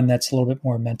then one that's a little bit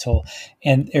more mental.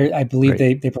 And I believe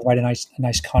they provide a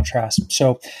nice contrast.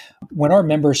 So when our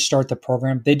members start the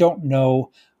program, they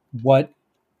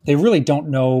really don't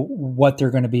know what they're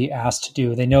going to be asked to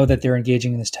do. They know that they're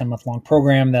engaging in this 10-month long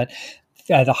program that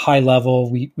at a high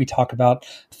level, we talk about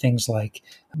things like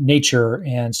nature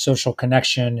and social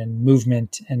connection and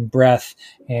movement and breath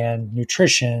and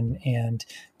nutrition and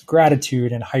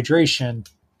gratitude and hydration,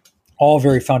 all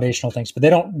very foundational things, but they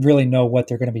don't really know what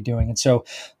they're going to be doing. And so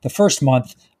the first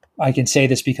month, I can say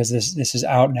this because this is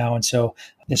out now, and so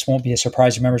this won't be a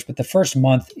surprise to members, but the first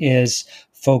month is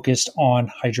focused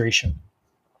on hydration.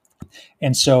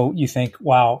 And so you think,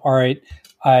 wow, all right,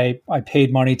 I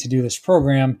paid money to do this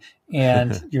program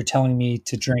and you're telling me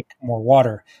to drink more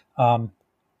water.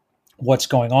 What's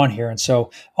going on here? And so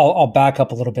I'll back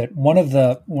up a little bit. One of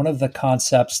the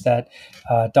concepts that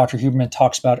Dr. Huberman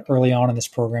talks about early on in this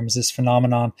program is this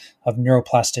phenomenon of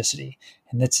neuroplasticity.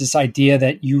 And it's this idea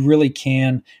that you really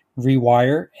can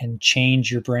rewire and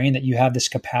change your brain, that you have this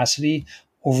capacity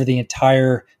over the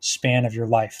entire span of your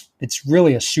life. It's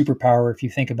really a superpower if you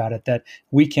think about it, that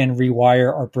we can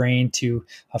rewire our brain to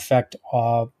affect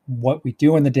what we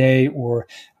do in the day, or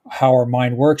how our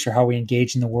mind works, or how we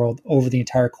engage in the world over the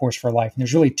entire course of our life. And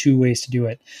there's really two ways to do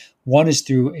it. One is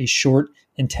through a short,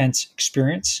 intense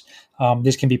experience.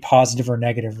 This can be positive or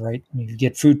negative, right? I mean, if you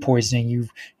get food poisoning,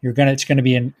 it's going to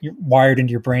be wired into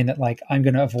your brain that, like, I'm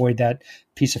going to avoid that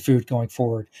piece of food going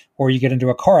forward. Or you get into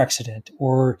a car accident,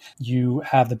 or you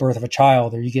have the birth of a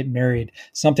child, or you get married.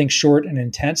 Something short and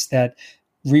intense that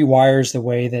rewires the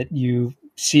way that you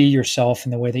see yourself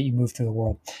and the way that you move through the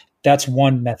world. That's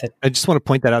one method. I just want to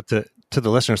point that out to the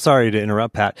listener. Sorry to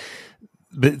interrupt, Pat,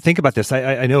 but think about this.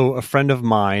 I know a friend of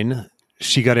mine,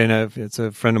 it's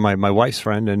a friend of my wife's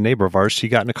friend, a neighbor of ours. She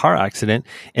got in a car accident,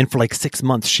 and for like 6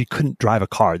 months, she couldn't drive a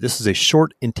car. This is a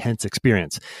short, intense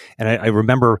experience. And I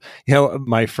remember,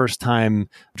 my first time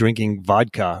drinking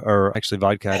vodka, or actually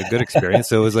vodka had a good experience.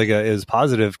 So it was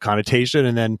positive connotation.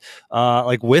 And then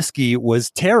like whiskey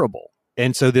was terrible.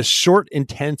 And so this short,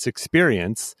 intense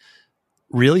experience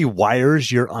really wires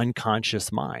your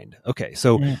unconscious mind. Okay,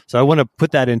 so I want to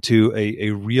put that into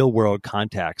a real world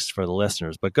context for the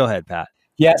listeners. But go ahead, Pat.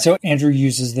 Yeah, so Andrew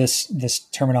uses this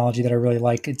terminology that I really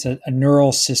like. It's a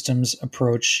neural systems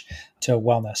approach to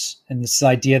wellness, and this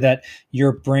idea that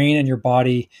your brain and your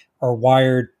body are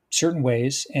wired certain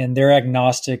ways, and they're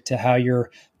agnostic to how you're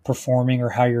performing or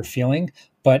how you're feeling,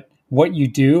 but what you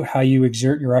do, how you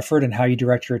exert your effort, and how you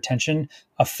direct your attention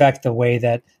affect the way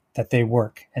that they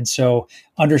work. And so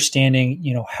understanding,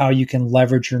 how you can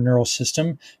leverage your neural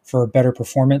system for a better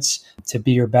performance, to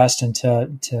be your best, and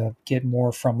to get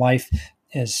more from life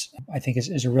is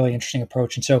a really interesting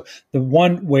approach. And so the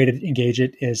one way to engage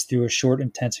it is through a short,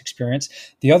 intense experience.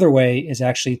 The other way is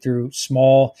actually through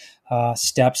small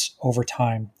steps over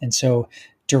time. And so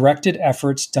directed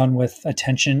efforts done with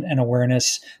attention and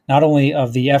awareness, not only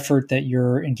of the effort that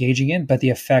you're engaging in, but the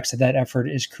effects that effort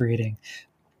is creating.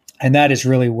 And that is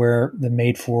really where the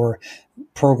MadeFor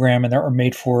program and our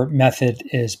MadeFor method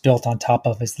is built on top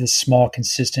of, is this small,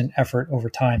 consistent effort over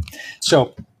time.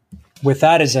 So with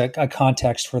that as a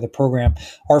context for the program,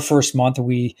 our first month,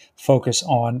 we focus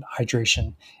on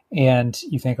hydration. And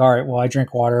you think, all right, well, I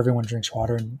drink water. Everyone drinks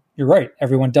water. And you're right.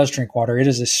 Everyone does drink water. It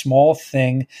is a small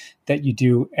thing that you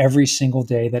do every single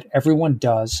day that everyone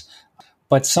does.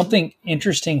 But something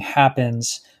interesting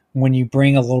happens when you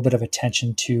bring a little bit of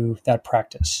attention to that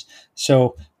practice.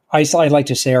 So I like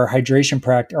to say our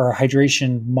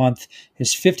hydration month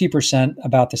is 50%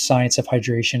 about the science of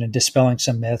hydration and dispelling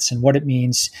some myths and what it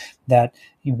means that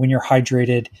when you're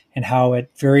hydrated, and how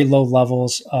at very low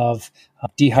levels of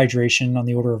dehydration, on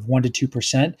the order of 1% to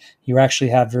 2%, you actually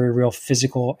have very real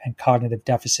physical and cognitive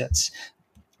deficits,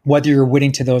 whether you're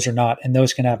witting to those or not. And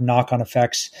those can have knock-on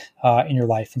effects in your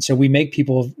life. And so we make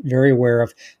people very aware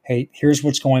of, hey, here's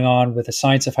what's going on with the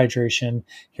science of hydration.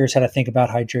 Here's how to think about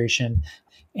hydration.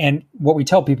 And what we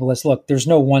tell people is, look, there's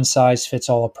no one size fits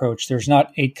all approach. There's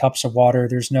not 8 cups of water.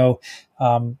 There's no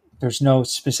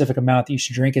specific amount that you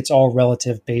should drink. It's all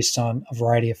relative based on a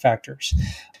variety of factors.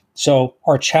 So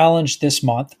our challenge this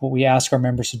month, what we ask our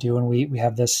members to do, and we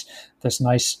have this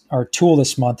nice, our tool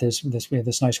this month is this, we have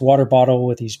this nice water bottle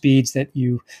with these beads that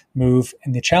you move.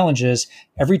 And the challenge is,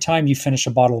 every time you finish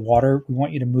a bottle of water, we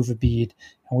want you to move a bead,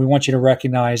 and we want you to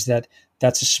recognize that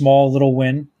that's a small little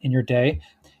win in your day,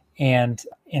 and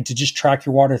to just track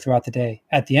your water throughout the day.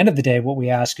 At the end of the day, what we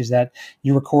ask is that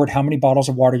you record how many bottles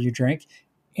of water you drink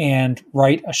and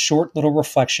write a short little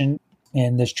reflection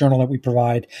in this journal that we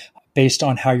provide based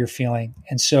on how you're feeling.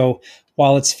 And so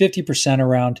while it's 50%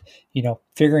 around,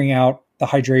 figuring out the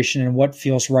hydration and what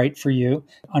feels right for you,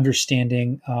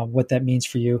 understanding what that means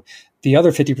for you, the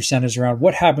other 50% is around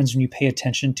what happens when you pay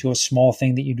attention to a small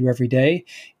thing that you do every day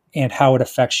and how it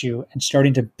affects you, and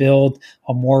starting to build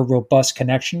a more robust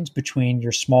connections between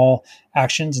your small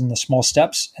actions and the small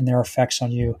steps and their effects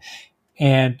on you.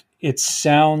 And it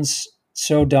sounds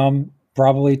so dumb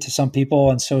probably to some people,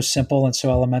 and so simple and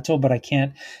so elemental, but I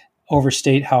can't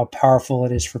overstate how powerful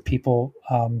it is for people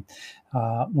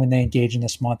when they engage in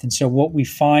this month. And so what we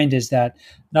find is that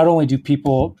not only do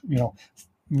people,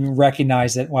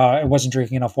 recognize that, wow, I wasn't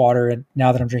drinking enough water, and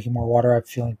now that I'm drinking more water, I'm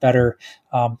feeling better.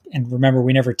 And remember,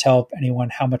 we never tell anyone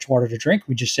how much water to drink.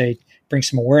 We just say, bring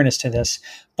some awareness to this.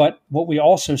 But what we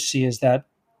also see is that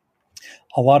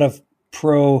a lot of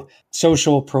pro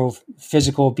social, pro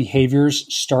physical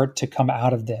behaviors start to come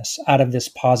out of this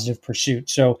positive pursuit.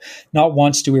 So not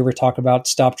once do we ever talk about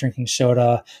stop drinking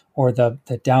soda or the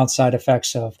downside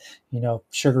effects of,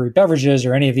 sugary beverages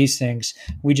or any of these things.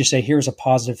 We just say, here's a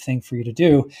positive thing for you to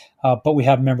do. But we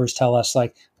have members tell us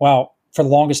like, wow, for the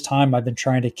longest time, I've been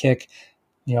trying to kick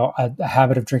a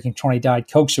habit of drinking 20 Diet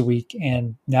Cokes a week.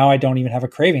 And now I don't even have a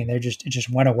craving. It just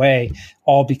went away,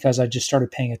 all because I just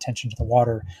started paying attention to the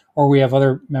water. Or we have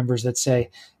other members that say,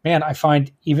 man, I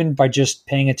find even by just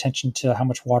paying attention to how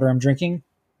much water I'm drinking,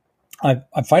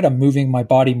 I find I'm moving my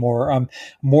body more. I'm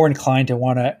more inclined to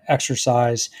want to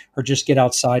exercise or just get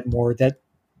outside more. That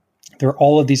there are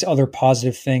all of these other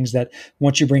positive things that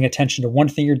once you bring attention to one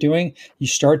thing you're doing, you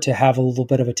start to have a little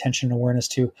bit of attention and awareness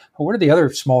to, what are the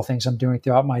other small things I'm doing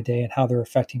throughout my day and how they're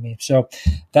affecting me. So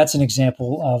that's an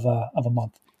example of a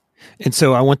month. And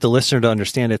so I want the listener to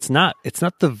understand it's not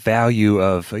the value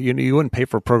of, you wouldn't pay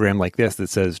for a program like this that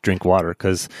says drink water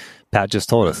because Pat just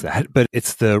told us that, but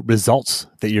it's the results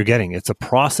that you're getting. It's a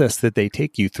process that they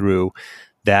take you through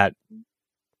that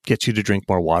gets you to drink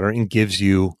more water and gives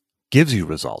you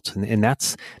results. And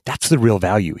that's the real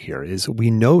value here is we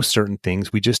know certain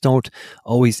things. We just don't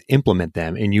always implement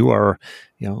them. And you are,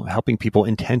 helping people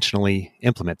intentionally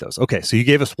implement those. Okay. So you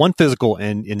gave us one physical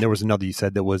and there was another you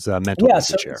said that was mental. Yeah.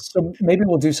 So maybe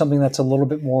we'll do something that's a little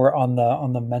bit more on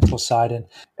the mental side. And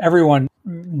everyone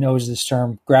knows this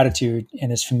term gratitude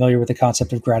and is familiar with the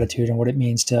concept of gratitude and what it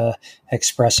means to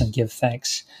express and give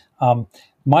thanks.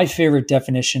 My favorite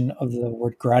definition of the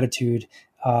word gratitude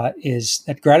is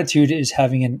that gratitude is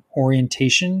having an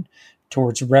orientation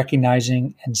towards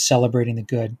recognizing and celebrating the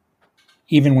good,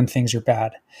 even when things are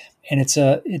bad. And I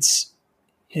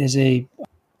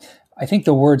think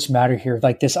the words matter here,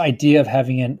 like this idea of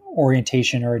having an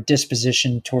orientation or a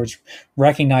disposition towards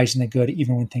recognizing the good,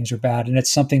 even when things are bad. And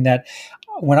it's something that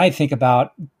when I think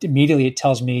about, immediately it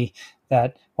tells me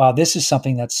that, wow, this is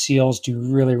something that SEALs do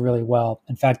really, really well.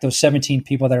 In fact, those 17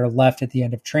 people that are left at the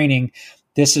end of training,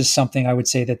 this is something I would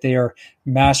say that they are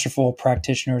masterful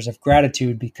practitioners of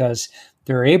gratitude because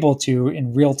they're able to,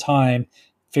 in real time,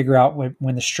 figure out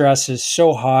when the stress is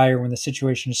so high or when the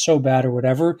situation is so bad or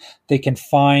whatever, they can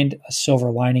find a silver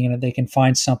lining in it. They can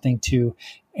find something to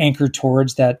anchor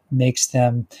towards that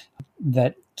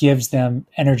gives them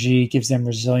energy, gives them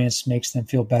resilience, makes them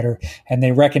feel better. And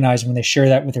they recognize when they share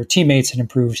that with their teammates, it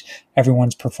improves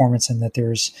everyone's performance and that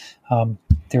there's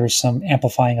some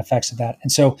amplifying effects of that.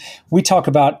 And so we talk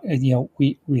about,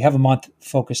 we have a month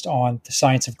focused on the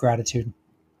science of gratitude.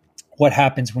 What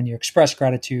happens when you express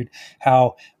gratitude,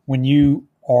 how when you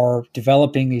are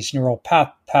developing these neural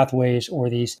pathways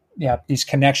or these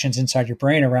connections inside your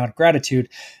brain around gratitude,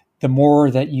 the more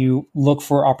that you look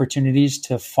for opportunities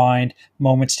to find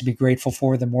moments to be grateful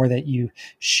for, the more that you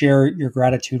share your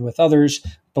gratitude with others,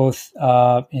 both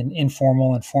in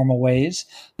informal and formal ways.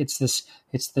 It's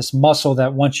this muscle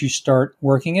that once you start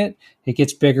working it, it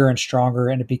gets bigger and stronger,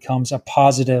 and it becomes a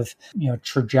positive,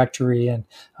 trajectory and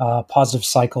positive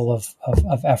cycle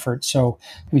of effort. So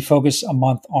we focus a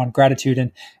month on gratitude,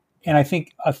 and I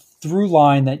think a through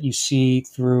line that you see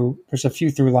there's a few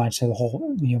through lines to the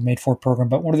whole MadeFor program,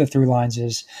 but one of the through lines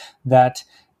is that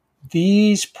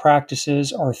these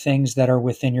practices are things that are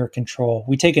within your control.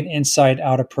 We take an inside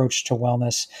out approach to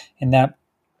wellness in that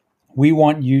we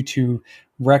want you to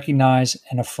recognize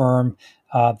and affirm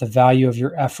the value of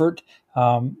your effort,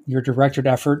 your directed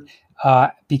effort,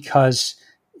 because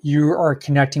you are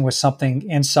connecting with something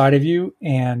inside of you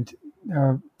and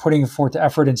putting forth the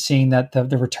effort and seeing that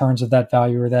the returns of that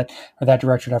value or that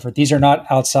directed effort. These are not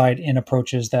outside in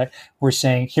approaches that we're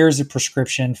saying, here's a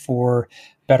prescription for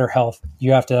better health.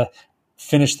 You have to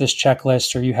finish this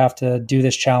checklist, or you have to do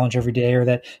this challenge every day, or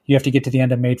that you have to get to the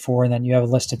end of MadeFor and then you have a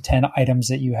list of 10 items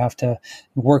that you have to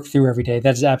work through every day.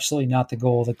 That's absolutely not the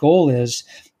goal. The goal is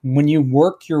when you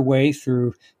work your way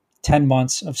through 10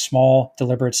 months of small,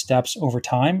 deliberate steps over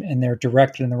time, and they're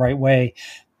directed in the right way,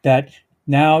 that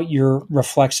now your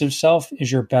reflexive self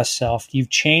is your best self.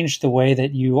 You've changed the way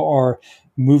that you are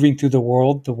moving through the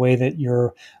world, the way that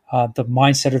you're, the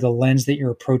mindset or the lens that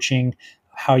you're approaching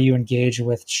how you engage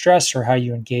with stress or how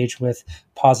you engage with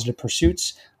positive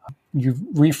pursuits. You've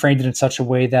reframed it in such a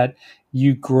way that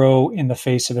you grow in the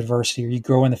face of adversity, or you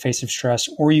grow in the face of stress,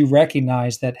 or you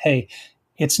recognize that, hey,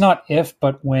 it's not if,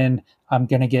 but when I'm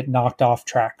going to get knocked off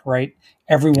track, right?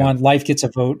 Life gets a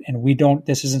vote, and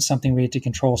this isn't something we have to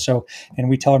control. So, and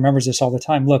we tell our members this all the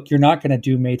time, look, you're not going to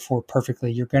do MadeFor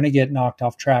perfectly. You're going to get knocked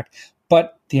off track.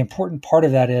 But the important part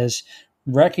of that is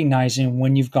recognizing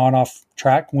when you've gone off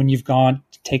track, when you've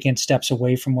taken steps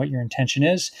away from what your intention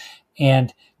is,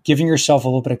 and giving yourself a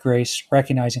little bit of grace,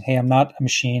 recognizing, hey, I'm not a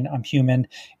machine, I'm human.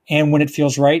 And when it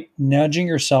feels right, nudging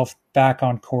yourself back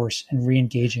on course and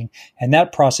re-engaging. And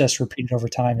that process repeated over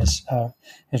time is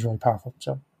really powerful.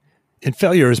 So. And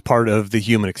failure is part of the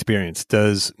human experience.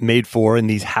 Does MadeFor and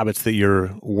these habits that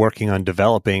you're working on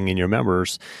developing in your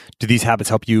members, do these habits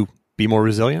help you be more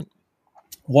resilient?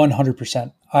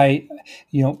 100%.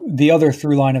 The other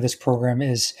through line of this program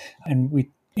is,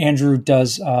 Andrew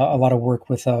does a lot of work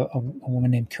with a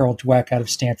woman named Carol Dweck out of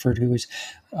Stanford, who is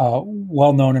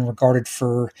well known and regarded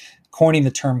for coining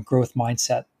the term growth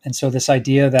mindset. And so this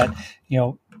idea that,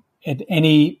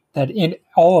 that in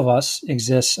all of us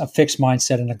exists a fixed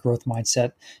mindset and a growth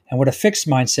mindset. And what a fixed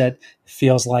mindset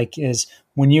feels like is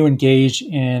when you engage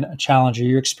in a challenge or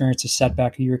you experience a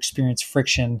setback or you experience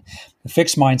friction, the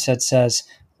fixed mindset says,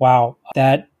 wow,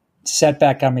 that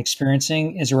setback I'm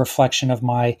experiencing is a reflection of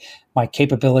my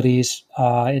capabilities.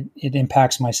 It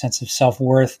impacts my sense of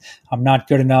self-worth. I'm not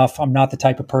good enough. I'm not the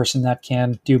type of person that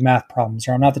can do math problems,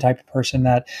 or I'm not the type of person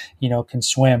that, can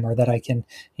swim, or that I can,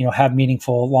 have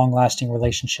meaningful, long-lasting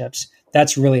relationships.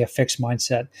 That's really a fixed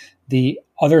mindset. The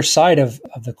other side of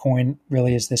the coin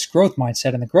really is this growth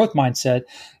mindset. And the growth mindset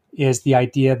is the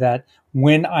idea that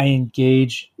when I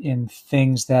engage in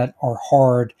things that are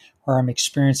hard, or I'm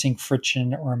experiencing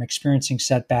friction, or I'm experiencing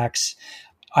setbacks,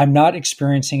 I'm not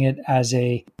experiencing it as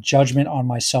a judgment on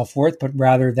my self-worth, but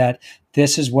rather that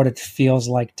this is what it feels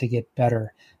like to get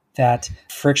better. That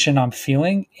friction I'm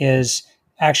feeling is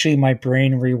actually my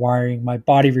brain rewiring, my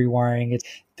body rewiring.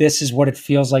 This is what it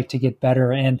feels like to get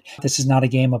better. And this is not a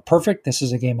game of perfect. This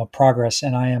is a game of progress.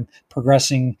 And I am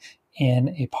progressing in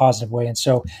a positive way. And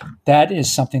so that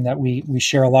is something that we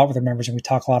share a lot with our members, and we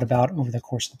talk a lot about over the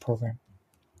course of the program.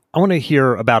 I want to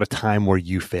hear about a time where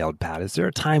you failed, Pat. Is there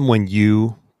a time when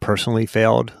you personally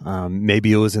failed?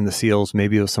 Maybe it was in the SEALs,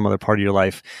 maybe it was some other part of your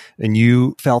life, and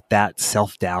you felt that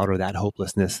self-doubt or that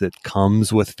hopelessness that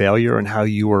comes with failure, and how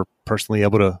you were personally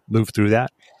able to move through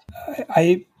that?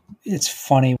 It's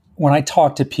funny. When I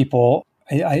talk to people,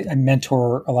 I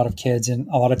mentor a lot of kids, and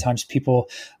a lot of times people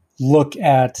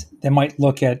they might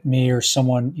look at me or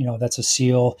someone, that's a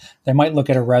SEAL. They might look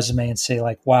at a resume and say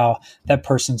like, wow, that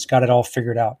person's got it all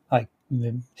figured out. Like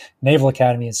the Naval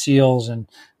Academy and SEALs and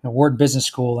Wharton Business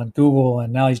School and Google,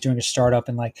 and now he's doing a startup.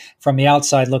 And like from the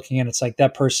outside looking in, it's like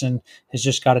that person has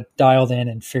just got it dialed in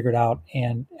and figured out,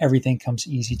 and everything comes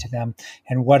easy to them.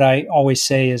 And what I always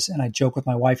say is, and I joke with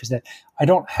my wife, is that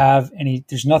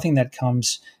there's nothing that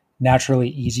comes naturally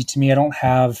easy to me.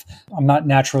 I'm not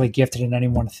naturally gifted in any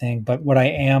one thing, but what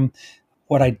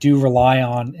I do rely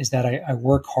on is that I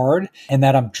work hard and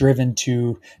that I'm driven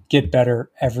to get better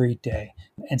every day.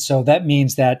 And so that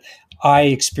means that I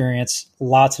experience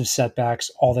lots of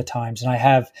setbacks all the times. And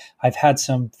I've had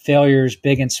some failures,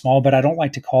 big and small, but I don't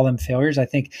like to call them failures. I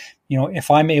think,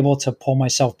 if I'm able to pull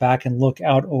myself back and look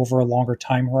out over a longer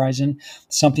time horizon,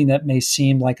 something that may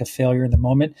seem like a failure in the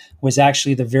moment was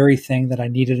actually the very thing that I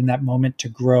needed in that moment to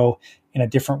grow in a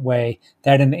different way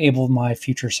that enabled my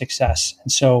future success.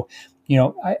 And so,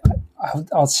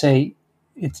 I'll say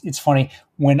it's funny.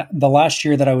 When the last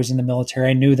year that I was in the military,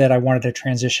 I knew that I wanted to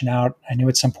transition out. I knew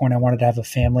at some point I wanted to have a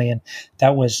family, and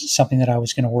that was something that I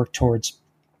was going to work towards.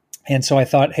 And so I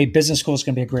thought, hey, business school is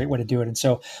going to be a great way to do it. And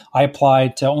so I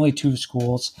applied to only 2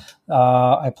 schools.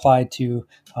 I applied to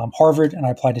Harvard and I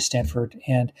applied to Stanford.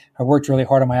 And I worked really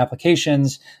hard on my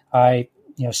applications. I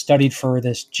studied for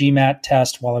this GMAT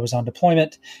test while I was on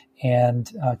deployment,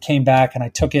 and came back and I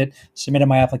took it, submitted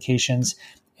my applications,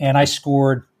 and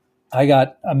I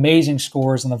got amazing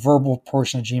scores on the verbal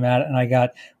portion of GMAT, and I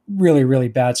got really, really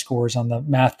bad scores on the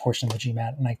math portion of the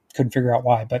GMAT, and I couldn't figure out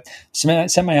why. But I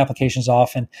sent my applications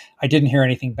off, and I didn't hear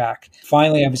anything back.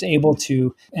 Finally, I was able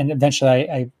to, and eventually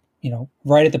I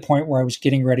right at the point where I was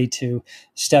getting ready to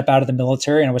step out of the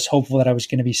military, and I was hopeful that I was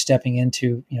going to be stepping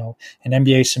into, an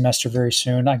MBA semester very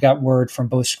soon, I got word from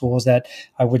both schools that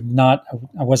I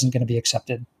wasn't going to be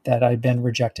accepted, that I'd been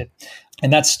rejected.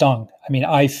 And that stung. I mean,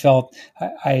 I felt,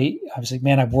 I was like,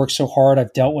 man, I've worked so hard.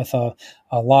 I've dealt with a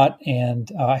lot,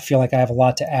 and I feel like I have a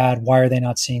lot to add. Why are they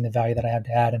not seeing the value that I have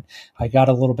to add? And I got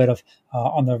a little bit of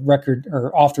on the record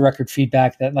or off the record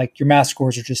feedback that like your math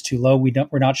scores are just too low.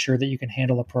 We're not sure that you can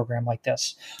handle a program like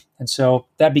this. And so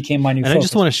that became my new focus. I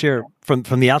just want to share from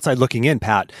the outside looking in,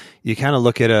 Pat, you kind of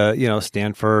look at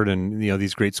Stanford and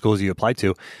these great schools you applied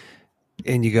to,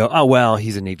 and you go, oh, well,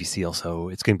 he's a Navy SEAL, so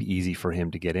it's going to be easy for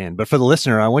him to get in. But for the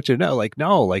listener, I want you to know,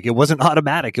 no, it wasn't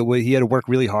automatic. He had to work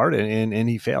really hard, and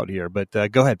he failed here. But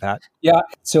go ahead, Pat. Yeah.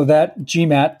 So that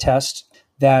GMAT test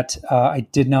that I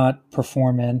did not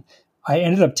perform in, I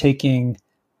ended up taking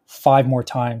 5 more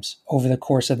times over the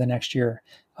course of the next year.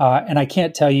 And I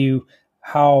can't tell you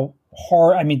how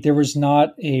hard. I mean, there was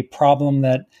not a problem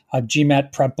that a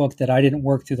GMAT prep book that I didn't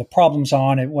work through the problems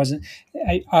on. It wasn't.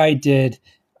 I did.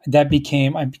 I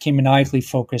became maniacally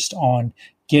focused on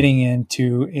getting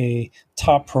into a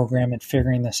top program and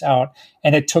figuring this out.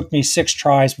 And it took me 6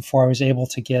 tries before I was able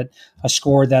to get a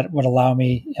score that would allow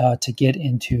me to get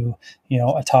into,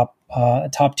 a top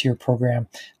tier program.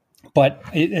 But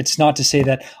it's not to say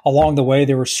that along the way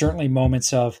there were certainly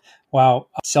moments of, wow,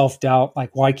 self-doubt,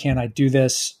 like, why can't I do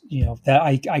this? That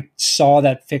I saw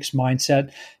that fixed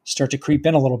mindset start to creep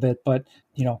in a little bit. But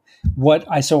what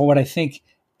I think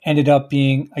ended up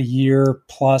being a year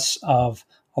plus of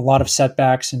a lot of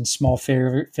setbacks and small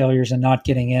failures and not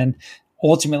getting in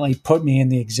ultimately put me in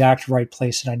the exact right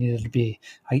place that I needed to be.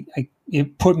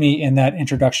 It put me in that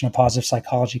introduction to positive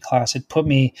psychology class. It put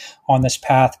me on this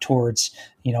path towards,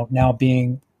 now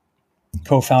being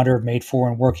co-founder of MadeFor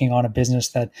and working on a business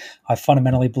that I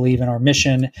fundamentally believe in our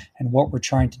mission and what we're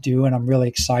trying to do. And I'm really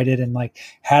excited. And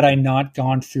had I not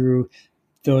gone through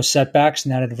those setbacks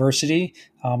and that adversity,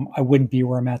 I wouldn't be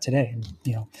where I'm at today. And,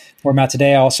 where I'm at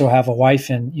today, I also have a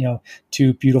wife and,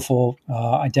 2 beautiful,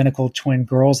 identical twin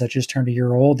girls that just turned a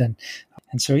year old. And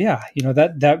so, yeah,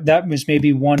 that was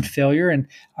maybe one failure. And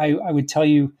I would tell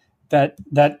you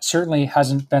that certainly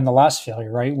hasn't been the last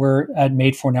failure, right? We're at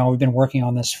MadeFor now. We've been working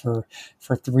on this for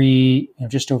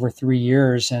just over 3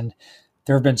 years. And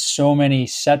there have been so many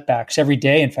setbacks every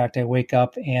day. In fact, I wake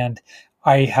up and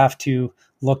I have to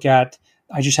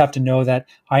I just have to know that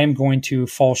I am going to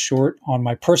fall short on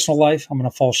my personal life. I'm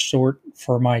going to fall short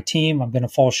for my team. I'm going to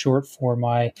fall short for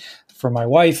my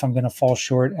wife. I'm going to fall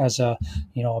short as a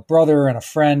brother and a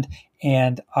friend.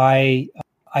 And I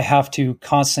have to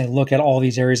constantly look at all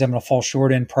these areas I'm going to fall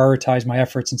short in, prioritize my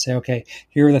efforts and say, okay,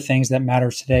 here are the things that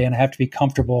matter today. And I have to be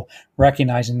comfortable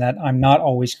recognizing that I'm not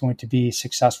always going to be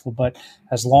successful. But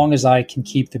as long as I can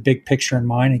keep the big picture in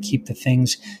mind and keep the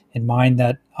things in mind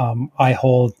that I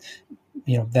hold,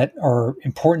 that are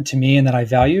important to me and that I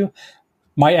value,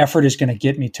 my effort is going to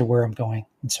get me to where I'm going.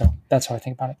 And so that's how I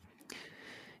think about it.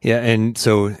 Yeah. And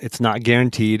so it's not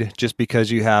guaranteed just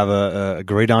because you have a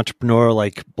great entrepreneur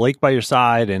like Blake by your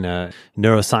side and a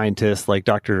neuroscientist like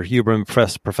Dr. Huberman,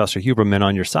 Professor Huberman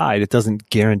on your side, it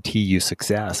doesn't guarantee you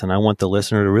success. And I want the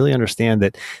listener to really understand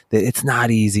that it's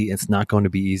not easy. It's not going to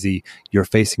be easy. You're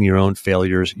facing your own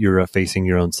failures. You're facing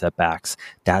your own setbacks.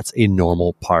 That's a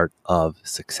normal part of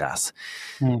success.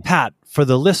 Pat, for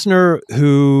the listener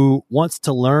who wants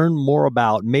to learn more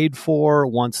about MadeFor,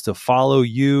 wants to follow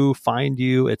you, find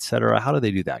you, et cetera, how do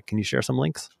they do that? Can you share some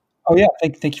links? Oh yeah,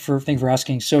 thank you for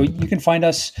asking. So you can find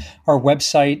us. Our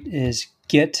website is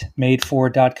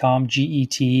getmadefor.com,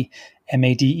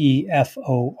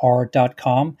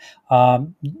 GETMADEFOR.com.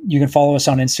 You can follow us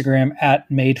on Instagram at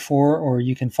MadeFor, or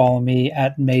you can follow me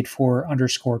at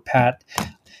MadeFor_Pat.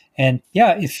 And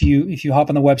yeah, if you hop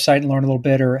on the website and learn a little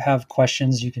bit or have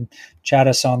questions, you can chat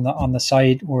us on the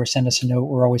site or send us a note.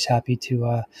 We're always happy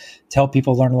to help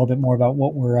people learn a little bit more about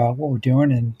what we're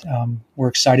doing, and we're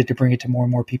excited to bring it to more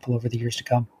and more people over the years to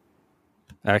come.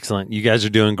 Excellent. You guys are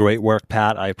doing great work,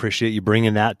 Pat. I appreciate you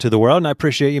bringing that to the world, and I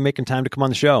appreciate you making time to come on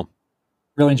the show.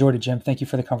 Really enjoyed it, Jim. Thank you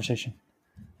for the conversation.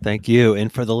 Thank you.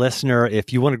 And for the listener,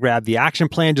 if you want to grab the action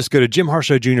plan, just go to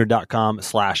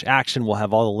jimharshawjr.com/action. We'll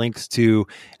have all the links to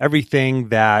everything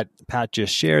that Pat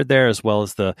just shared there, as well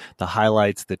as the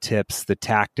highlights, the tips, the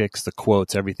tactics, the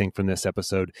quotes, everything from this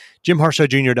episode.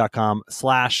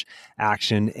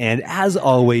 jimharshawjr.com/action. And as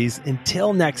always,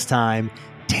 until next time,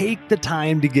 take the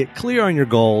time to get clear on your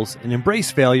goals and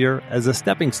embrace failure as a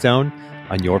stepping stone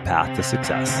on your path to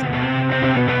success.